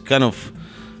 which was kind of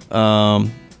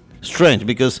strange,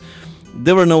 because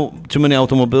there were no too many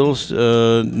automobiles,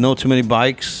 not too many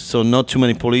bikes, so not too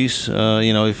many police.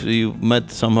 If you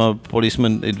met somehow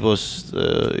policeman, it was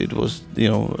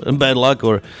bad luck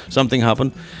or something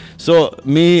happened. So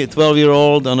me,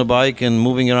 12-year-old on a bike and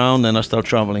moving around, and I start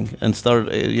traveling and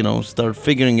start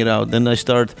figuring it out. Then I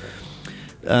start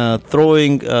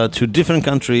throwing to different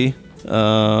country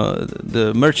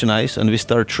the merchandise, and we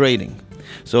start trading.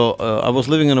 So I was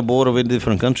living on a border with a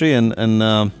different country,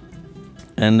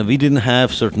 and we didn't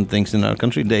have certain things in our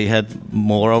country. They had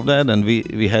more of that, and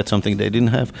we had something they didn't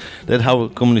have. That's how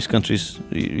communist countries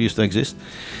used to exist.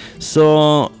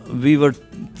 So we were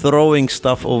throwing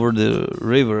stuff over the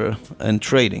river and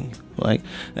trading. like,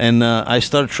 and I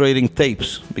started trading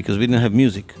tapes because we didn't have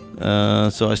music.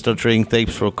 So I started trading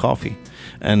tapes for coffee,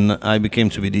 and I became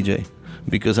to be DJ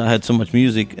because I had so much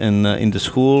music. And in the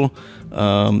school,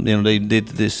 they did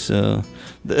this.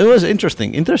 It was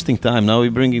interesting time. Now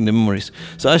we're bringing the memories.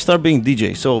 So I started being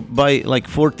DJ. So by like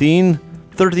 13,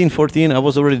 14, I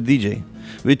was already DJ,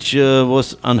 which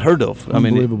was unheard of.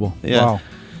 Unbelievable. I mean, yeah. Wow.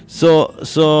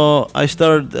 So I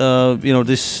started,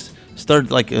 this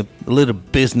started like a little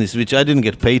business, which I didn't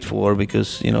get paid for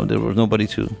because, there was nobody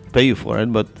to pay you for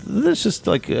it. But it's just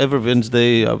like every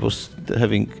Wednesday I was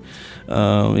having,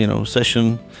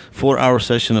 4-hour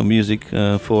session of music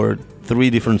for 3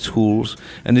 different schools.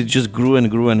 And it just grew and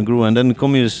grew and grew. And then the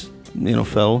communists,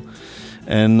 fell.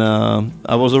 And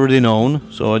I was already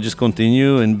known, so I just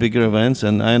continue in bigger events,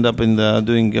 and I end up in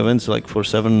doing events like for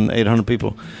 700-800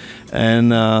 people,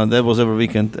 and that was every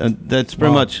weekend, and that's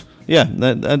pretty much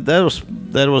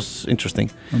that was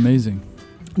interesting. Amazing.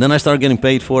 Then I started getting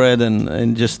paid for it,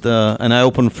 and I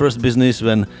opened first business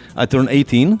when I turned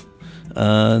 18.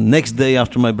 Next day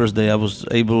after my birthday, I was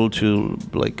able to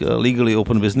legally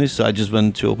open a business. So I just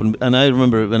went to open, and I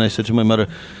remember when I said to my mother,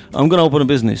 "I'm gonna open a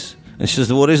business," and she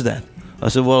said, "What is that?" I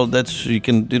said, "Well, you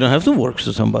don't have to work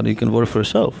for somebody, you can work for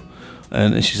yourself."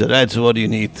 And she said, "That's what you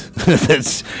need."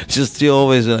 That's just, you're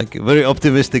always like a very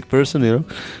optimistic person,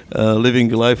 living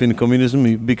life in communism,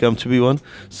 you become to be one.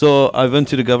 So I went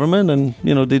to the government and,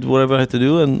 did whatever I had to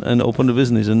do and opened a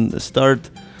business and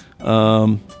start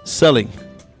selling.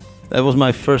 That was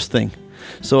my first thing.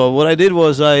 So what I did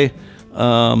was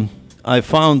I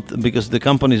found, because the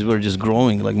companies were just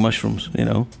growing like mushrooms,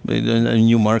 a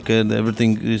new market,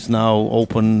 everything is now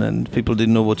open and people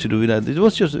didn't know what to do with that. It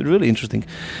was just really interesting.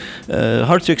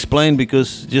 Hard to explain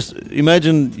because just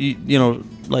imagine,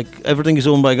 like everything is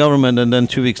owned by government and then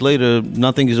 2 weeks later,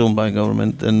 nothing is owned by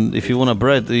government. And if you want a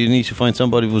bread, you need to find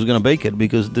somebody who's going to bake it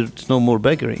because there's no more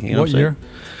bakery. What year?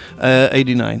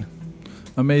 89.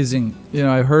 Amazing.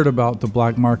 I heard about the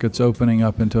black markets opening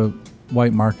up into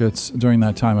white markets during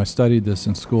that time. I studied this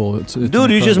in school. It's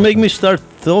Dude, you just make me start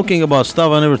talking about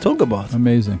stuff I never talk about.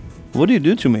 Amazing. What do you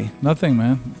do to me? Nothing,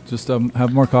 man. Just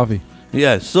have more coffee.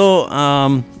 Yeah, so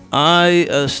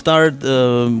I start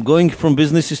going from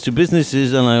businesses to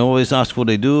businesses, and I always ask what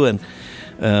they do, and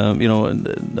I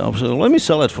was like, let me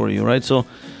sell it for you, right? So,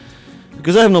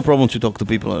 because I have no problem to talk to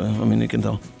people, you can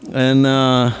tell. And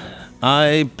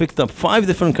I picked up 5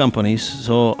 different companies,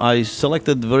 so I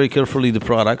selected very carefully the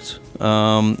products.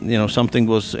 Something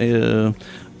was, I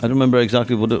don't remember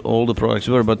exactly what all the products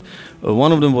were, but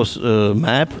one of them was a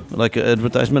map, like an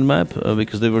advertisement map,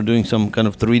 because they were doing some kind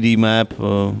of 3D map,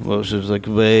 which was like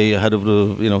way ahead of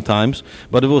the times.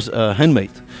 But it was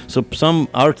handmade. So some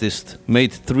artist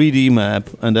made 3D map,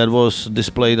 and that was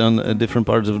displayed on different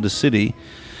parts of the city,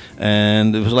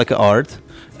 and it was like art.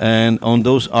 And on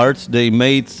those arts, they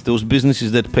made those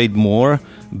businesses that paid more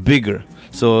bigger.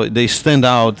 So they stand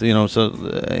out,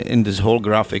 in this whole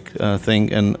graphic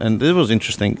thing. And it was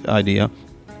interesting idea.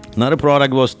 Another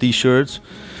product was T-shirts.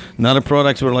 Another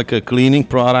products were like cleaning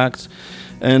products.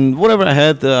 And whatever I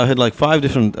had like 5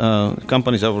 different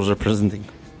companies I was representing.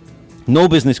 No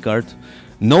business card,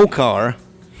 no car,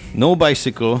 no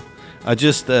bicycle. I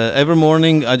just, every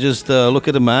morning, I just look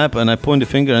at the map and I point the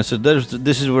finger and I said,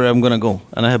 this is where I'm going to go.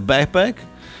 And I have backpack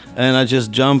and I just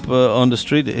jump on the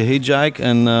street, hitchhike,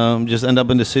 and just end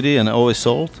up in the city, and I always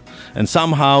sold. And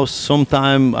somehow,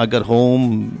 sometime I got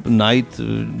home, night,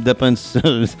 depends.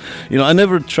 I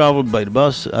never traveled by the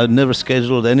bus. I never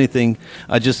scheduled anything.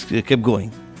 I just kept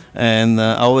going. And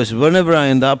whenever I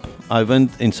end up, I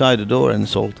went inside the door and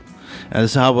sold. And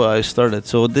that's how I started.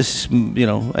 So this is,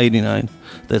 89.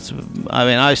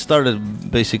 I started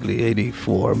basically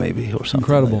 84 maybe or something.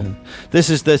 Incredible. Like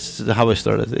that's how I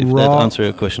started, if that answers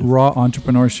your question. Raw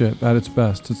entrepreneurship at its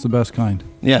best. It's the best kind.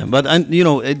 Yeah, but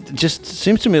it just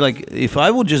seems to me like if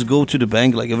I would just go to the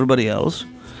bank like everybody else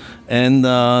and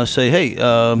say, hey,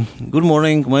 good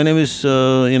morning, my name is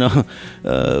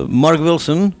Mark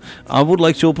Wilson, I would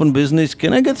like to open business,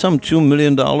 can I get some $2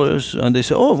 million? And they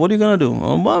say, oh, what are you gonna do?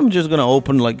 Oh, I'm just gonna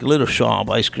open like a little shop,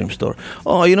 ice cream store.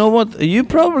 Oh, you know what, you're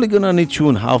probably gonna need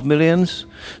 $2.5 million,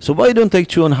 so why don't take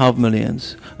 $2.5 million?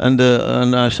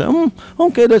 And I say,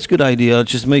 okay, that's a good idea,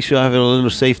 just make sure I have a little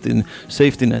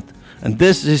safety net. And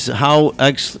this is how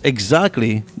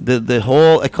exactly the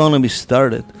whole economy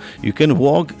started. You can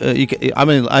walk,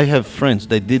 I have friends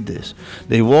that did this.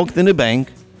 They walked in the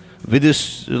bank with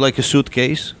this, like a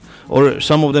suitcase, or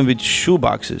some of them with shoe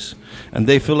boxes. And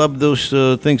they fill up those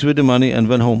things with the money and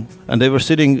went home. And they were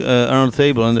sitting around the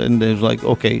table and they was like,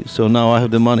 okay, so now I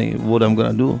have the money, what I'm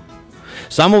going to do?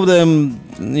 Some of them,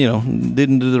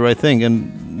 didn't do the right thing,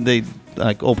 and they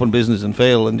like open business and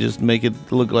fail and just make it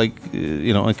look like,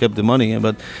 and kept the money.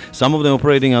 But some of them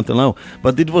operating until now.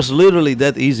 But it was literally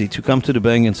that easy to come to the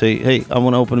bank and say, hey, I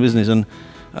want to open a business and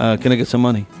can I get some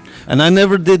money? And I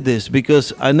never did this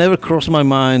because I never crossed my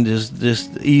mind this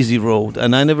easy road,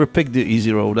 and I never picked the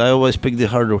easy road. I always picked the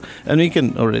hard road. And you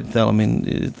can already tell,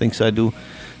 things I do,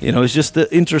 it's just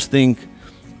interesting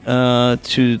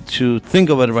to think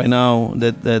of it right now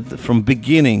that from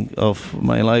beginning of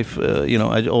my life,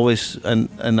 I always and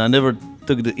I never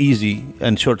took the easy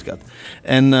and shortcut.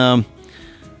 And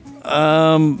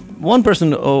one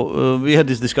person, we had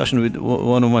this discussion with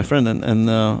one of my friends,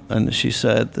 and she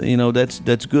said,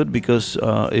 that's good because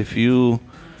if you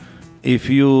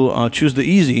choose the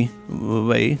easy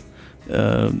way,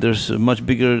 there's a much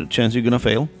bigger chance you're gonna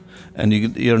fail, and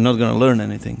you're not gonna learn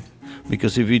anything.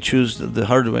 Because if you choose the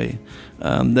hard way,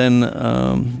 then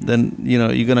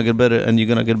you're gonna get better, and you're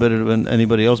gonna get better than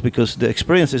anybody else because the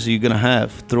experiences you're gonna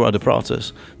have throughout the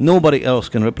process, nobody else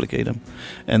can replicate them,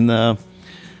 and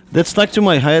that stuck to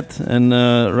my head. And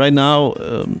right now,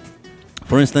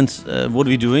 for instance, what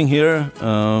we're doing here,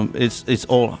 it's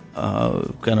all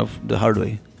kind of the hard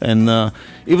way. And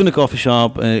even the coffee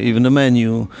shop, even the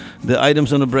menu, the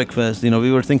items on the breakfast,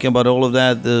 we were thinking about all of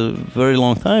that a very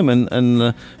long time.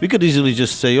 And we could easily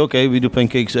just say, okay, we do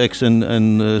pancakes, eggs,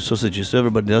 and sausages.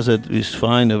 Everybody does it. It's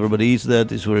fine. Everybody eats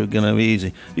that. It's going to be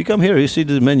easy. You come here, you see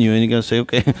the menu, and you're going to say,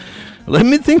 okay, let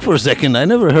me think for a second. I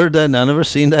never heard that. I never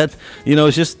seen that.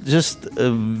 It's just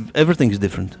everything is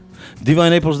different.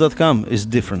 DivineApples.com is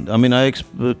different. I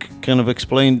kind of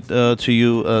explained to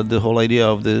you the whole idea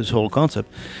of this whole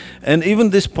concept. And even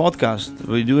this podcast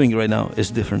we're doing right now is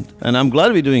different. And I'm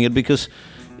glad we're doing it because,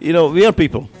 we are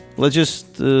people. Let's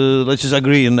just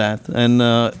agree on that. And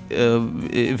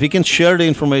if we can share the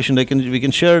information, we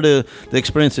can share the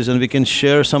experiences, and we can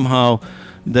share somehow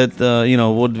that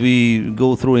what we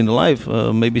go through in life.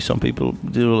 Maybe some people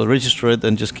they will register it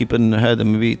and just keep it in their head,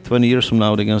 and maybe 20 years from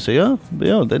now they're gonna say,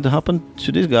 that happened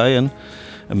to this guy, and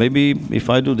maybe if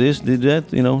I do this, did that,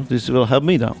 this will help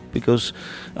me now because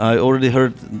I already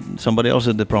heard somebody else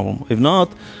had the problem. If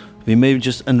not, we may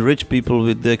just enrich people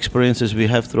with the experiences we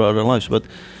have throughout our lives. But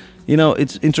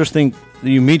it's interesting.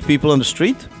 You meet people on the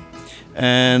street,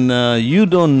 and you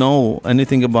don't know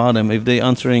anything about them if they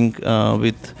answering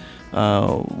with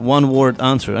one word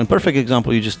answer. And perfect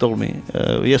example you just told me.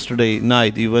 Yesterday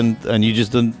night you went and you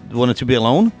just don't wanted to be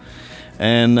alone,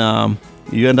 and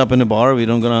you end up in a bar. We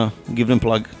don't gonna give them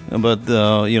plug, but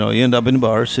you end up in a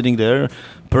bar sitting there.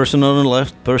 Person on the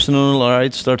left, person on the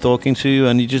right start talking to you,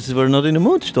 and you just were not in the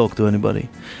mood to talk to anybody.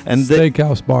 And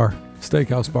Steakhouse bar,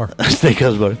 steakhouse bar,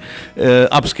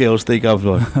 upscale steakhouse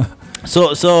bar.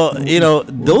 So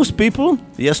those people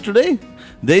yesterday,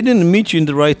 they didn't meet you in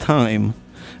the right time,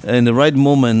 in the right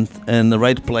moment, and the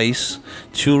right place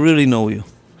to really know you.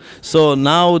 So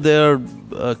now they're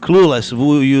clueless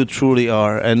who you truly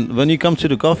are. And when you come to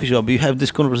the coffee shop, you have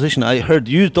this conversation. I heard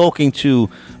you talking to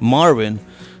Marvin,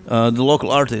 the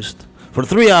local artist, for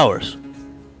 3 hours,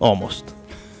 almost.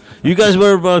 You guys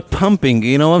were pumping,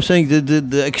 what I'm saying?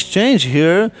 The exchange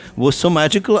here was so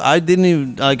magical. I didn't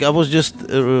even, I was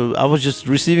just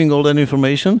receiving all that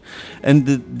information, and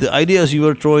the ideas you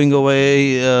were throwing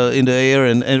away in the air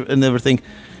and everything,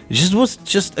 it was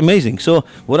just amazing. So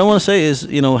what I want to say is,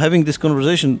 having this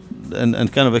conversation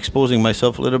and kind of exposing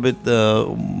myself a little bit,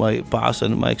 my past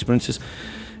and my experiences,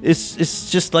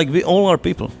 it's just like we all are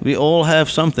people. We all have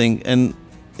something, and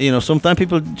sometimes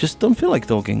people just don't feel like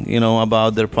talking,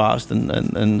 about their past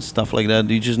and stuff like that.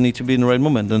 You just need to be in the right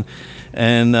moment,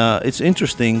 and it's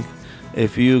interesting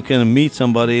if you can meet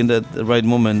somebody in that right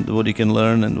moment, what you can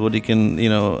learn and what you can,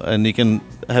 and you can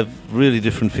have really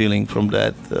different feeling from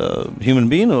that human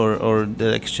being or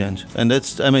that exchange, and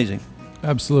that's amazing.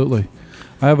 Absolutely.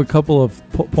 I have a couple of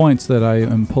points that I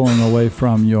am pulling away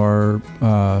from your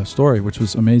story, which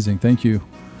was amazing. Thank you.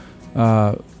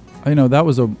 That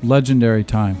was a legendary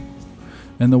time.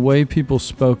 And the way people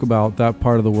spoke about that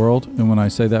part of the world, and when I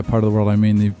say that part of the world, I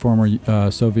mean the former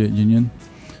Soviet Union,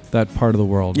 that part of the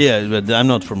world. Yeah, but I'm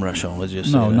not from Russia. Let's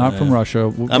just no, not from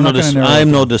Russia. I'm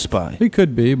not the spy. He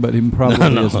could be, but he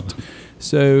probably isn't.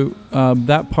 So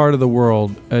that part of the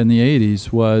world in the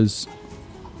 80s was,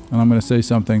 and I'm going to say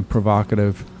something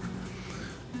provocative,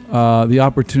 the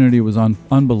opportunity was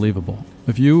unbelievable.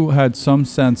 If you had some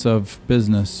sense of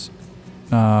business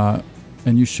and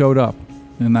you showed up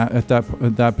at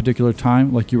that particular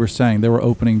time, like you were saying, they were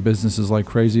opening businesses like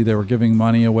crazy. They were giving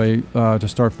money away to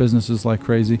start businesses like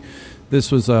crazy. This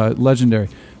was legendary.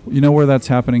 You know where that's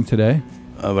happening today?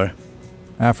 Where?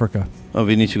 Africa. Oh,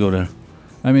 we need to go there.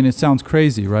 I mean, it sounds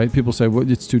crazy, right? People say, well,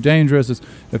 it's too dangerous.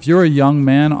 If you're a young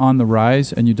man on the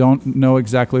rise and you don't know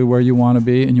exactly where you want to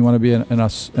be and you want to be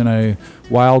in a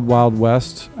wild, wild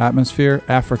west atmosphere,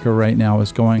 Africa right now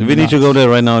is going We need to go there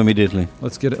right now immediately.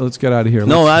 Let's get out of here.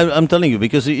 No, I'm telling you,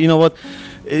 because you know what?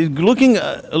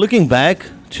 Looking back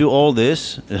to all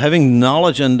this, having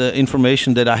knowledge and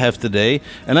information that I have today,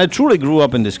 and I truly grew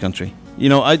up in this country. You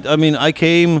know, I mean, I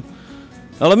came...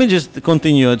 let me just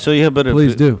continue so you have better.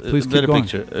 Please do. Please keep better going.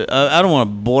 picture. I don't want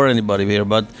to bore anybody here,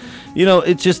 but you know,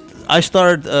 it's just I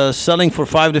started selling for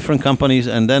 5 different companies,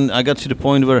 and then I got to the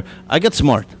point where I got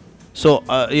smart. So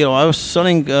you know, I was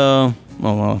selling.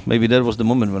 Well, maybe that was the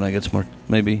moment when I got smart.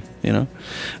 Maybe, you know,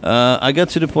 I got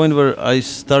to the point where I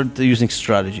started using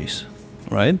strategies,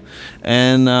 right?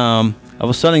 And I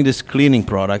was selling this cleaning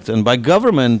product, and by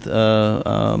government.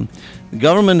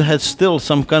 Government had still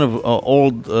some kind of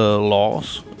old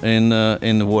laws in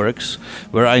the works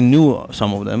where I knew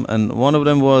some of them, and one of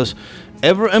them was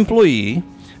every employee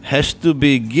has to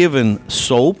be given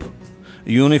soap,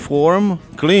 uniform,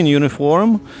 clean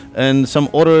uniform, and some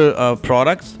other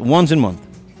products once a month.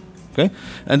 Okay,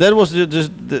 and that was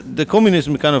the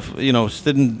communism kind of, you know,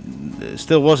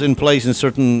 still was in place in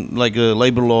certain like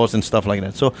labor laws and stuff like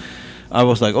that. So I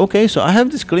was like, okay, so I have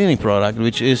this cleaning product,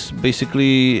 which is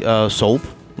basically soap,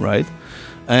 right?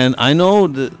 And I know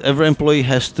that every employee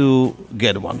has to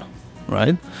get one,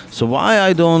 right? So why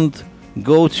I don't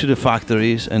go to the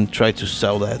factories and try to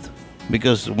sell that?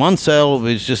 Because one sale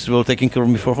is just will taking care of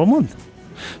me for a month.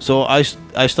 So I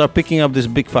start picking up these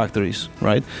big factories,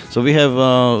 right? So we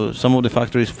have some of the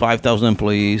factories, 5,000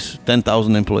 employees,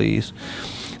 10,000 employees.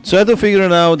 So I had to figure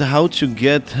it out how to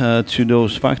get to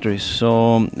those factories.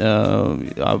 So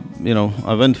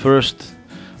I went first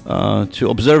to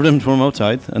observe them from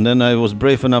outside, and then I was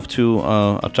brave enough to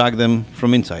attack them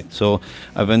from inside. So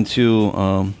I went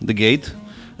to the gate,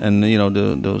 and you know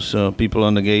those people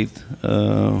on the gate.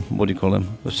 What do you call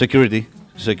them? Security.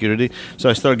 So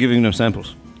I started giving them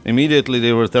samples. Immediately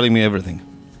they were telling me everything.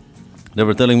 They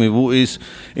were telling me who is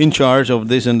in charge of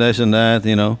this and this and that,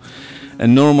 you know.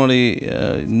 And normally,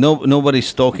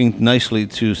 nobody's talking nicely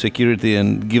to security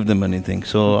and give them anything.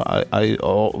 So I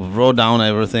wrote down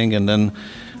everything, and then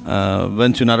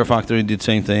went to another factory, did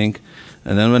same thing,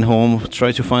 and then went home,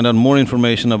 tried to find out more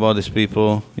information about these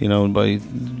people, you know, by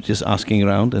just asking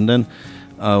around. And then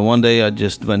one day I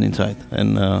just went inside,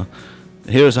 and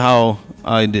here's how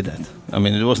I did that. I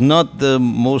mean, it was not the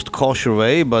most kosher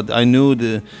way, but I knew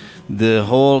the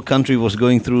whole country was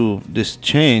going through this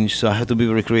change, so I had to be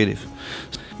very creative.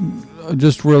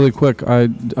 Just really quick,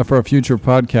 for a future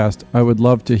podcast, I would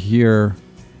love to hear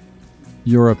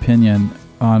your opinion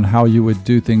on how you would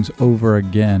do things over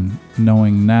again,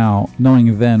 knowing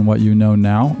then what you know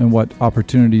now, and what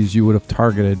opportunities you would have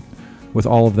targeted with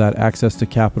all of that access to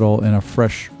capital in a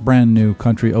fresh, brand new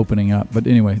country opening up. But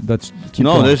anyway, that's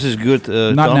going. This is good.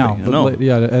 Not topic. now, but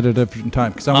at a different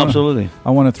time. Absolutely.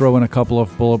 I want to throw in a couple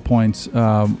of bullet points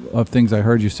of things I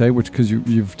heard you say, because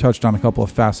you've touched on a couple of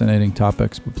fascinating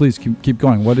topics. But please keep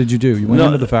going. What did you do? You went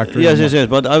into the factory. Yes.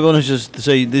 But I want to just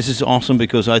say this is awesome,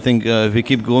 because I think if we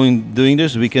keep doing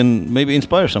this, we can maybe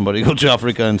inspire somebody. Go to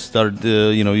Africa and start,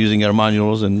 using our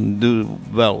manuals and do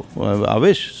well. I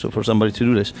wish for somebody to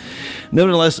do this.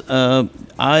 Nevertheless,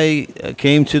 I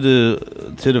came to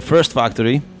the first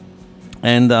factory,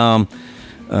 and I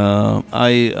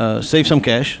saved some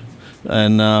cash,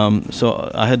 and so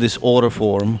I had this order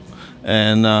form,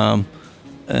 and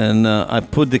I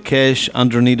put the cash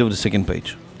underneath of the second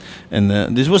page, and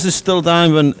this was still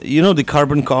time when the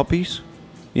carbon copies.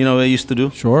 I used to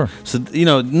do. Sure. So,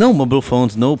 no mobile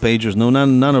phones, no pagers,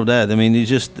 none of that. I mean, you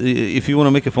just, if you want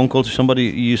to make a phone call to somebody,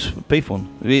 you use payphone.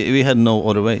 We had no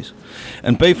other ways.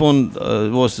 And payphone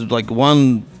was like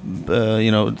one,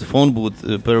 phone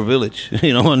booth per village,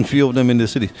 and few of them in the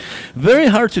cities. Very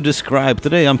hard to describe.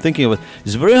 Today, I'm thinking of it.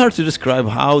 It's very hard to describe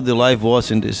how the life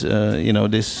was in this,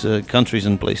 these countries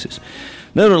and places.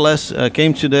 Nevertheless, I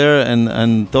came to there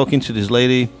and talking to this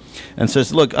lady, and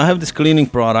says, look, I have this cleaning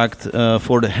product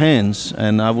for the hands,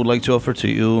 and I would like to offer to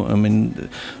you. I mean,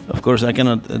 of course, I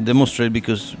cannot demonstrate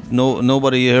because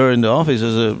nobody here in the office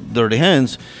has dirty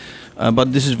hands.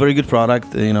 But this is very good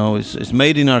product. It's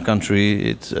made in our country.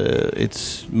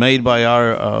 It's made by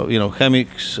our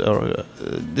chemics. Or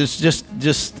this just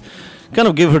kind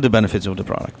of give her the benefits of the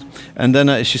product. And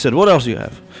then she said, what else do you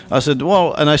have? I said,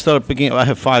 well, and I started picking. I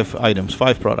have 5 items,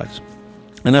 5 products.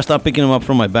 And I started picking them up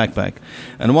from my backpack.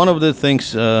 And one of the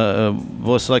things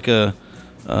was like a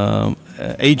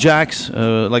Ajax,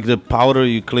 like the powder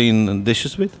you clean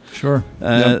dishes with. Sure.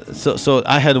 Yep. So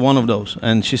I had one of those,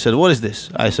 and she said, "What is this?"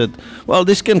 I said, "Well,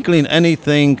 this can clean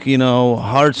anything,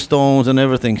 hard stones and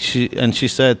everything." She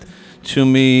said to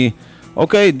me,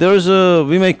 "Okay,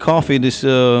 we make coffee. This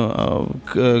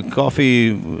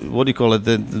coffee, what do you call it?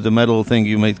 The metal thing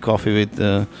you make coffee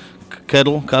with."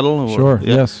 Kettle. Sure.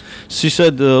 Yeah. Yes. She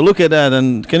said, "Look at that,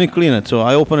 and can you clean it?" So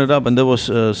I opened it up, and there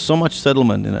was so much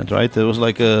settlement in it. Right, there was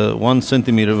like 1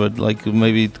 centimeter, but like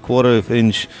maybe quarter of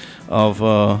inch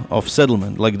of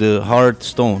settlement, like the hard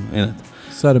stone in it.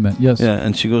 Sediment. Yes. Yeah,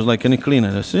 and she goes like, "Can you clean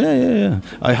it?" I said, "Yeah."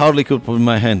 I hardly could put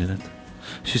my hand in it.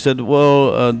 She said,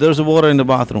 "Well, there's water in the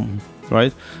bathroom,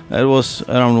 right?" It was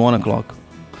around 1 o'clock,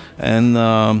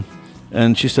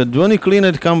 and she said, "When you clean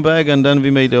it, come back, and then we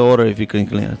made the order if you can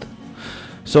clean it."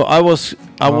 So I was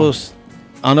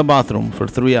on the bathroom for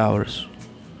 3 hours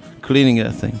cleaning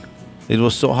that thing. It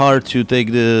was so hard to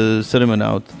take the sediment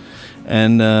out,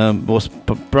 and was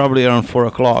probably around 4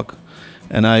 o'clock,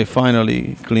 and I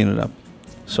finally cleaned it up.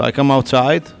 So I come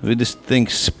outside with this thing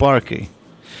sparky,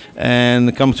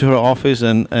 and come to her office,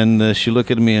 and she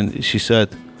looked at me and she said,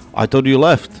 "I thought you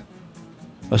left."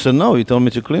 I said, "No, you told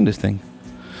me to clean this thing,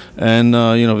 and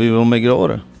we will make an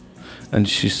order." And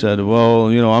she said, "Well,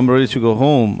 I'm ready to go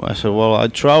home." I said, "Well, I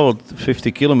traveled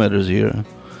 50 kilometers here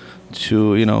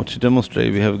to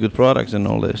demonstrate we have good products and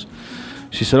all this."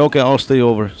 She said, "Okay, I'll stay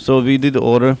over." So we did the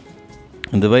order,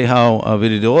 and the way how we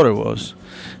did the order was,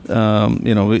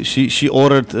 she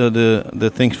ordered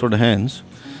the things for the hands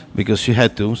because she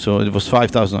had to. So it was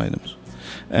 5,000 items,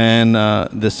 and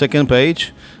the second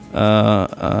page,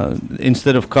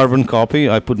 instead of carbon copy,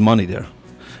 I put money there.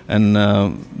 And,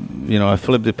 I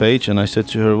flipped the page and I said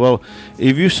to her, "Well,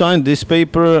 if you sign this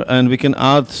paper and we can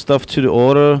add stuff to the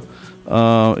order,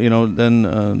 then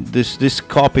this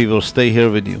copy will stay here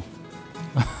with you."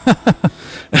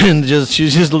 And she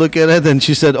just looked at it and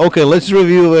she said, "Okay, let's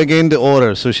review again the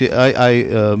order." So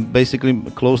I basically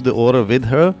closed the order with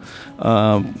her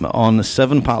on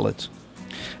 7 pallets.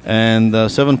 And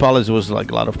 7 pallets was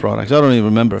like a lot of products. I don't even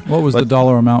remember. What was the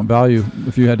dollar amount value,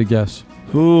 if you had to guess?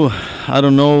 I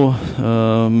don't know,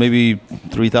 maybe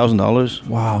 $3,000.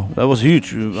 Wow, that was huge.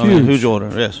 I mean, huge order.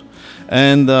 Yes,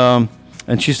 and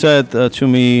she said to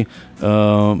me,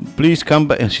 "Please come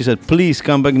back." And she said, "Please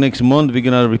come back next month. We're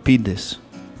gonna repeat this,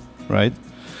 right?"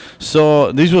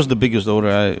 So this was the biggest order.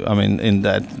 In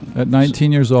that. At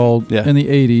 19 years old, in the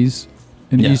 80s,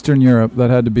 in Eastern Europe, that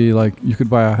had to be like you could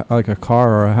buy a car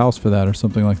or a house for that or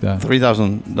something like that.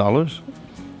 $3,000.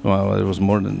 Well, it was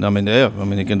more than,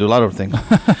 you can do a lot of things.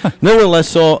 Nevertheless,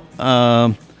 so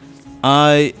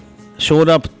I showed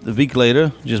up a week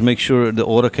later, just make sure the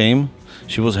order came.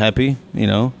 She was happy,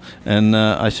 and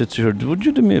I said to her, "Would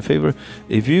you do me a favor?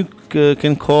 If you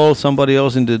can call somebody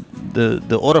else in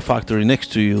the order factory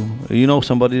next to you,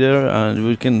 somebody there, and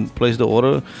we can place the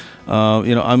order,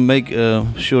 I'll make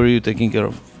sure you're taken care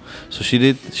of." So she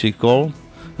did. She called,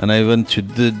 and I went to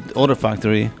the order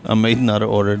factory. I made another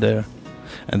order there.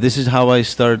 And this is how I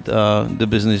start the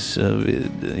business,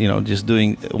 just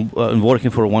doing,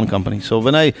 working for one company. So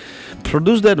when I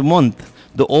produced that month,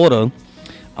 the order,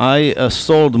 I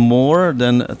sold more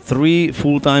than 3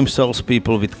 full-time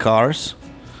salespeople with cars,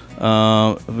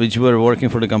 which were working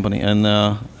for the company. And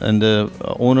the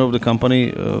owner of the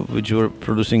company, which were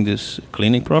producing these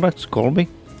cleaning products, called me.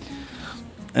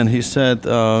 And he said,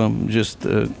 just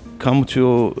come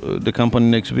to the company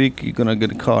next week, you're going to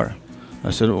get a car.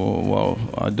 I said, "Oh, well,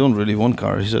 I don't really want a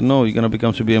car." He said, "No, you're gonna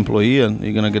become to be an employee, and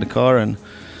you're gonna get a car, and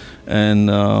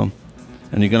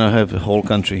you're gonna have a whole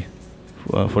country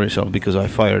for yourself because I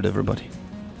fired everybody."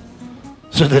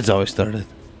 So that's how I started.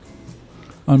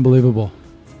 Unbelievable.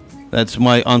 That's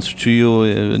my answer to you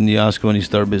when you ask when you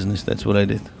start business. That's what I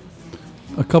did.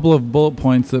 A couple of bullet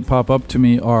points that pop up to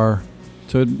me are,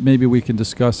 so maybe we can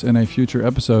discuss in a future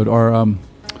episode, are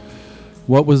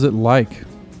what was it like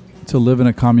to live in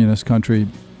a communist country,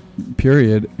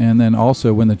 period, and then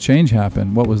also when the change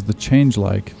happened, what was the change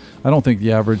like? I don't think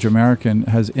the average American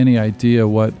has any idea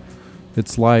what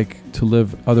it's like to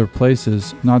live other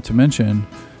places, not to mention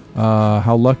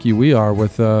how lucky we are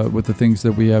with the things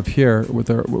that we have here, with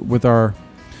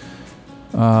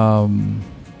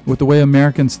the way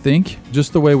Americans think.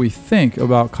 Just the way we think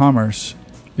about commerce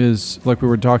is, like we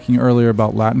were talking earlier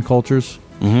about Latin cultures.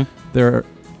 Mm-hmm.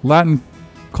 Latin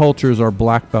cultures are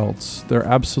black belts. They're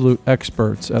absolute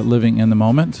experts at living in the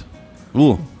moment.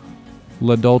 Ooh.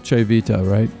 La dolce vita,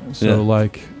 right? So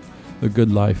like the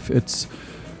good life. It's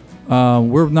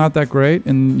we're not that great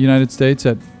in the United States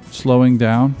at slowing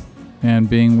down and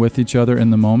being with each other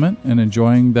in the moment and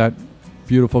enjoying that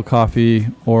beautiful coffee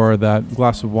or that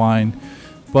glass of wine.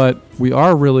 But we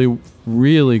are really,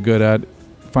 really good at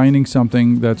finding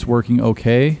something that's working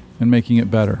okay and making it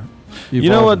better. You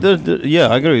know what?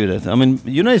 Yeah, I agree with that. I mean,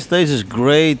 United States is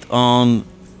great on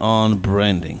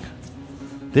branding.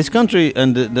 This country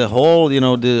and the whole,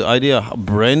 the idea of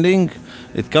branding,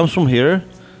 it comes from here,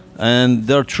 and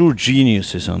they're true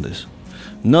geniuses on this.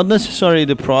 Not necessarily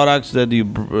the products that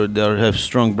that have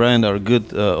strong brand are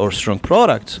good or strong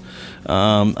products.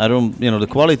 I don't, the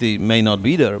quality may not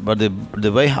be there, but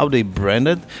the way how they brand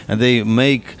it, and they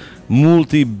make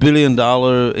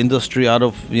multi-billion-dollar industry out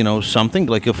of something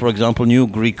like, for example, new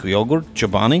Greek yogurt,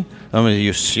 Chobani. I mean, are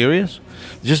you serious?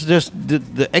 Just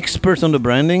the experts on the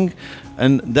branding,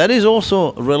 and that is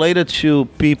also related to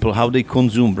people how they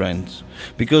consume brands.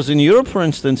 Because in Europe, for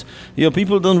instance,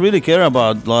 people don't really care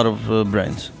about a lot of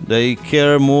brands. They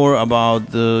care more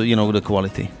about the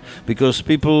quality. Because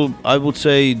people, I would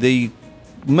say, they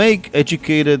make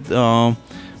educated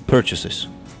purchases.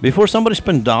 Before somebody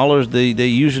spends dollars, they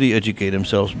usually educate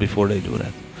themselves before they do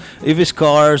that. If it's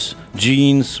cars,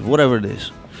 jeans, whatever it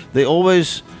is,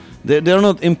 they're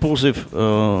not impulsive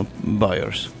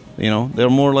buyers. They're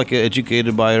more like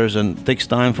educated buyers, and it takes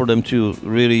time for them to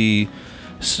really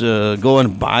go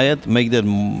and buy it, make that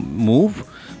move.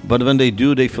 But when they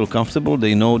do, they feel comfortable.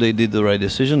 They know they did the right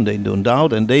decision. They don't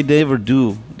doubt, and they never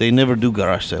do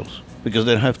garage sales because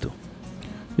they have to.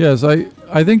 Yes,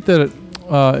 I think that,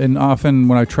 and often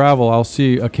when I travel, I'll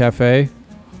see a cafe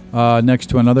next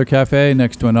to another cafe,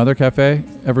 next to another cafe.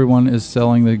 Everyone is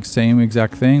selling the same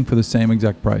exact thing for the same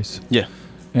exact price. Yeah.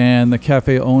 And the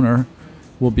cafe owner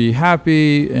will be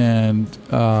happy and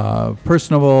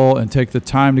personable and take the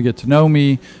time to get to know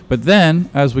me. But then,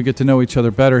 as we get to know each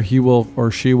other better, he will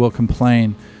or she will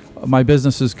complain. My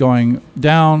business is going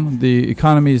down. The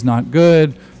economy is not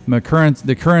good. The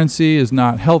currency is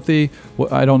not healthy.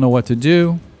 I don't know what to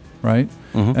do, right?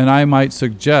 Mm-hmm. And I might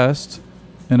suggest,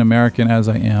 an American as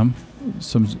I am,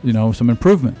 some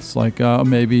improvements. Like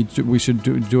maybe we should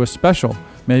do a special.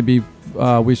 Maybe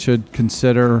we should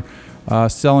consider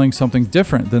selling something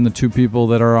different than the two people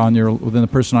that are than the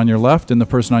person on your left and the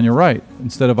person on your right,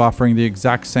 instead of offering the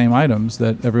exact same items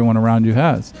that everyone around you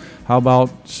has. How about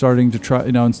starting to try,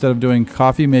 instead of doing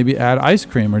coffee, maybe add ice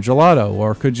cream or gelato,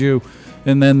 or could you,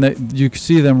 and then you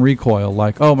see them recoil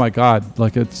like, oh my God,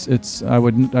 like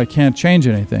I can't change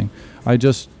anything.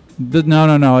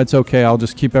 No, it's okay. I'll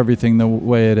just keep everything the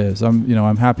way it is.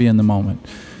 I'm happy in the moment.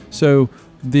 So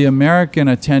the American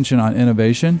attention on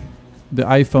innovation, the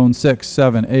iPhone 6,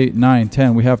 7, 8, 9,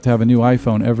 10, we have to have a new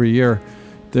iPhone every year.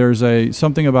 There's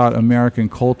something about American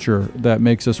culture that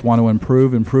makes us want to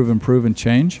improve, and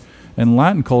change. And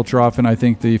Latin culture, often I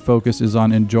think the focus is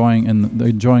on enjoying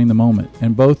the moment.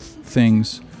 And both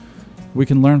things, we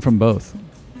can learn from both.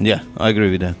 Yeah, I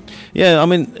agree with that. Yeah, I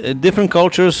mean, different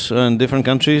cultures and different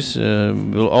countries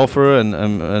will offer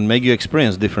and make you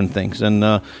experience different things. And,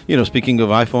 speaking of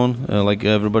iPhone, like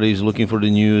everybody is looking for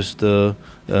the newest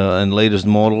and latest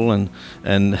model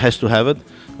and has to have it.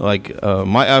 Like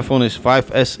my iPhone is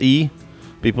 5 SE.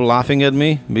 People laughing at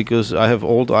me because I have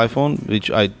old iPhone,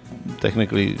 which I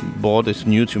technically bought. It's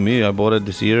new to me. I bought it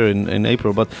this year in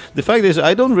April. But the fact is,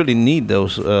 I don't really need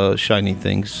those shiny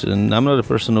things, and I'm not a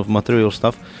person of material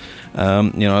stuff.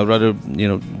 I'd rather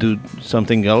do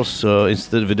something else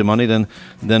instead with the money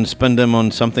than spend them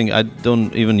on something I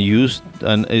don't even use,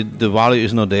 and the value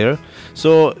is not there.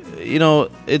 So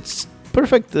it's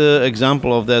perfect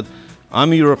example of that.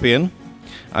 I'm European.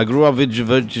 I grew up with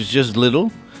just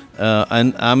little.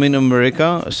 And I'm in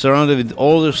America, surrounded with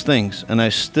all those things, and I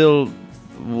still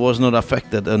was not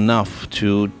affected enough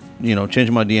to,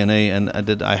 change my DNA, and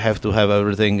that I have to have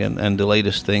everything and the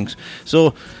latest things.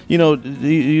 So,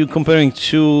 you comparing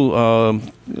two,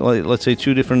 let's say,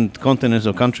 two different continents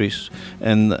or countries,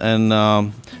 and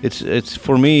it's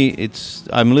for me,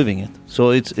 I'm living it.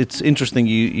 So it's interesting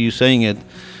you saying it,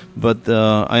 but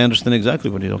I understand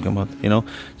exactly what you're talking about.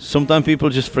 Sometimes people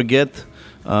just forget.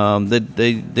 That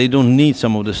they don't need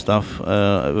some of this stuff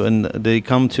when they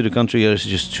come to the country. There's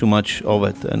just too much of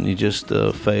it, and you just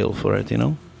fail for it.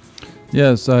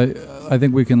 Yes, I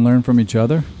think we can learn from each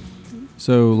other.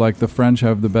 So, like the French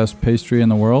have the best pastry in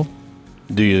the world.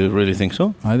 Do you really think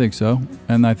so? I think so,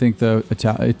 and I think the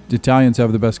Italians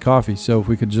have the best coffee. So, if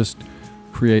we could just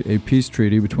create a peace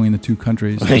treaty between the two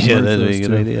countries, yeah, that'd be a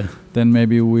good idea. Then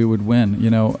maybe we would win.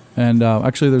 And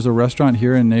actually, there's a restaurant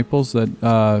here in Naples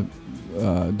that.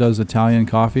 Does Italian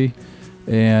coffee,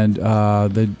 and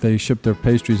they ship their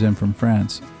pastries in from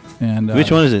France. And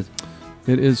which one is it?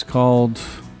 It is called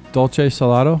Dolce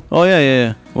Salato. Oh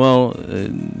yeah. Well,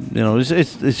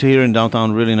 it's here in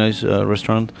downtown. Really nice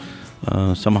restaurant.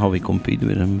 Somehow we compete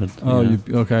with them, but Oh, yeah.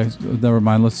 okay. Never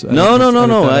mind. Let's. No, let's edit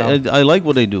no. that out. I like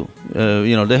what they do.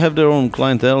 They have their own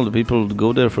clientele. The people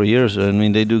go there for years. I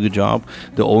mean, they do a good job.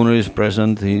 The owner is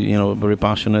present. He, very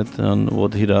passionate on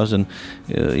what he does. And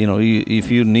if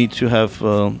you need to have,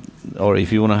 or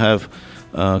if you want to have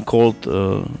cold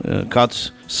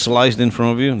cuts sliced in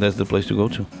front of you, that's the place to go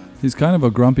to. He's kind of a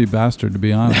grumpy bastard, to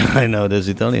be honest. I know, there's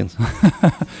Italians.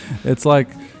 It's like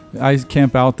I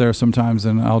camp out there sometimes,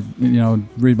 and I'll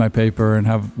read my paper and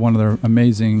have one of their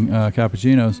amazing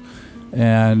cappuccinos,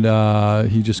 and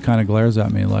he just kind of glares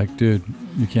at me like, "Dude,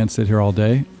 you can't sit here all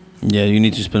day." Yeah, you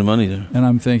need to spend money there. And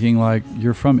I'm thinking like,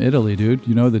 "You're from Italy, dude.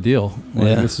 You know the deal. Like,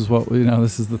 Yeah. This is what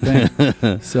this is the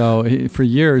thing." So for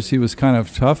years he was kind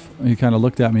of tough. He kind of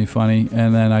looked at me funny,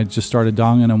 and then I just started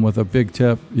donging him with a big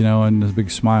tip, and a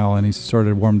big smile, and he sort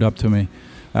of warmed up to me.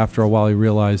 After a while, he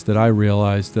realized that I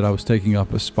was taking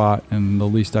up a spot, and the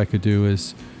least I could do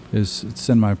is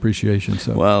send my appreciation.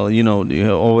 So Well, you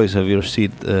always have your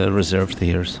seat reserved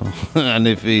here. So, and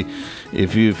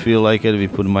if you feel like it, we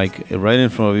put a mic right in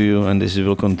front of you, and this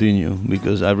will continue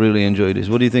because I really enjoy this.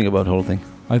 What do you think about the whole thing?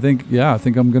 I think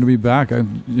I'm going to be back.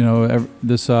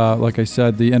 This like I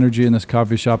said, the energy in this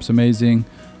coffee shop's amazing.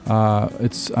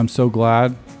 I'm so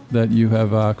glad that you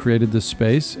have created this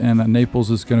space, and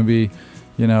Naples is going to be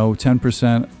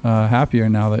 10% happier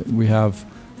now that we have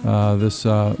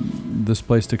this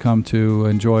place to come to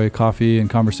enjoy coffee and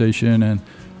conversation and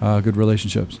good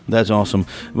relationships. That's awesome.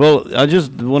 Well, I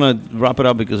just want to wrap it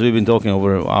up because we've been talking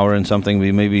over an hour and something.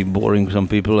 We may be boring some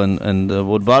people, and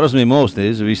what bothers me most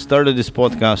is we started this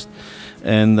podcast,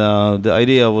 and the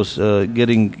idea was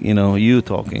getting you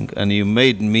talking, and you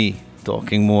made me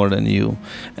talking more than you,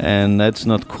 and that's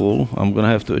not cool. I'm gonna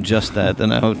have to adjust that,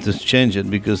 and I have to change it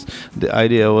because the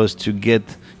idea was to get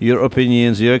your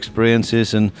opinions, your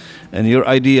experiences, and your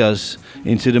ideas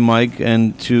into the mic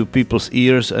and to people's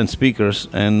ears and speakers.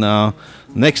 And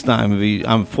next time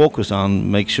I'm focused on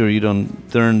make sure you don't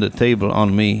turn the table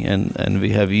on me, and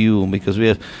we have you, because we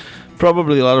have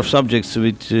probably a lot of subjects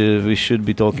which we should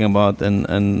be talking about,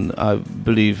 and I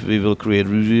believe we will create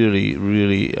really,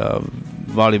 really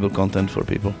valuable content for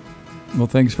people. Well,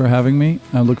 thanks for having me.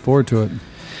 I look forward to it.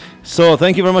 So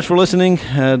thank you very much for listening.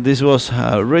 This was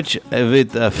Rich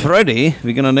with Freddie.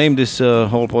 We're gonna name this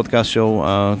whole podcast show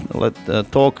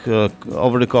Talk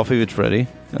Over the Coffee with Freddie.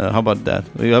 How about that?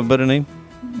 Do you have a better name?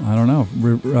 I don't know.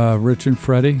 Rich and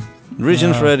Freddie. Rich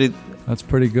and Freddie. That's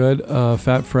pretty good.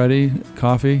 Fat Freddy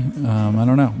Coffee. I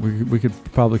don't know. We could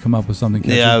probably come up with something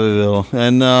catchy. Yeah, we will.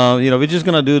 And we're just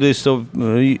gonna do this so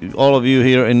all of you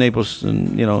here in Naples,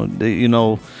 and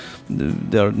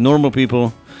they're normal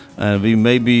people. We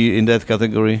may be in that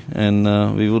category, and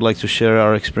we would like to share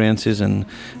our experiences and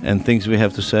things we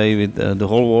have to say with the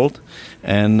whole world.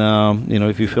 And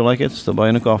if you feel like it, stop by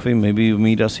in a coffee. Maybe you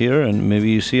meet us here, and maybe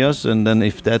you see us. And then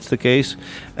if that's the case,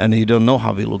 and you don't know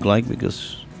how we look like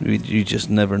because you just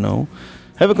never know,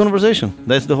 have a conversation.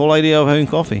 That's the whole idea of having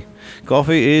coffee.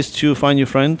 Coffee is to find your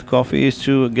friend. Coffee is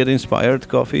to get inspired.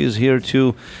 Coffee is here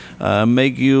to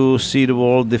make you see the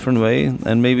world different way,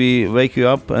 and maybe wake you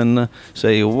up and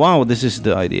say, wow, this is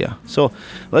the idea. So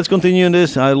let's continue in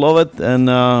this. I love it, and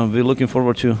we're looking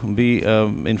forward to be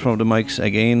in front of the mics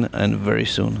again and very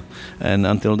soon. And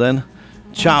until then,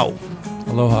 ciao.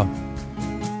 Aloha.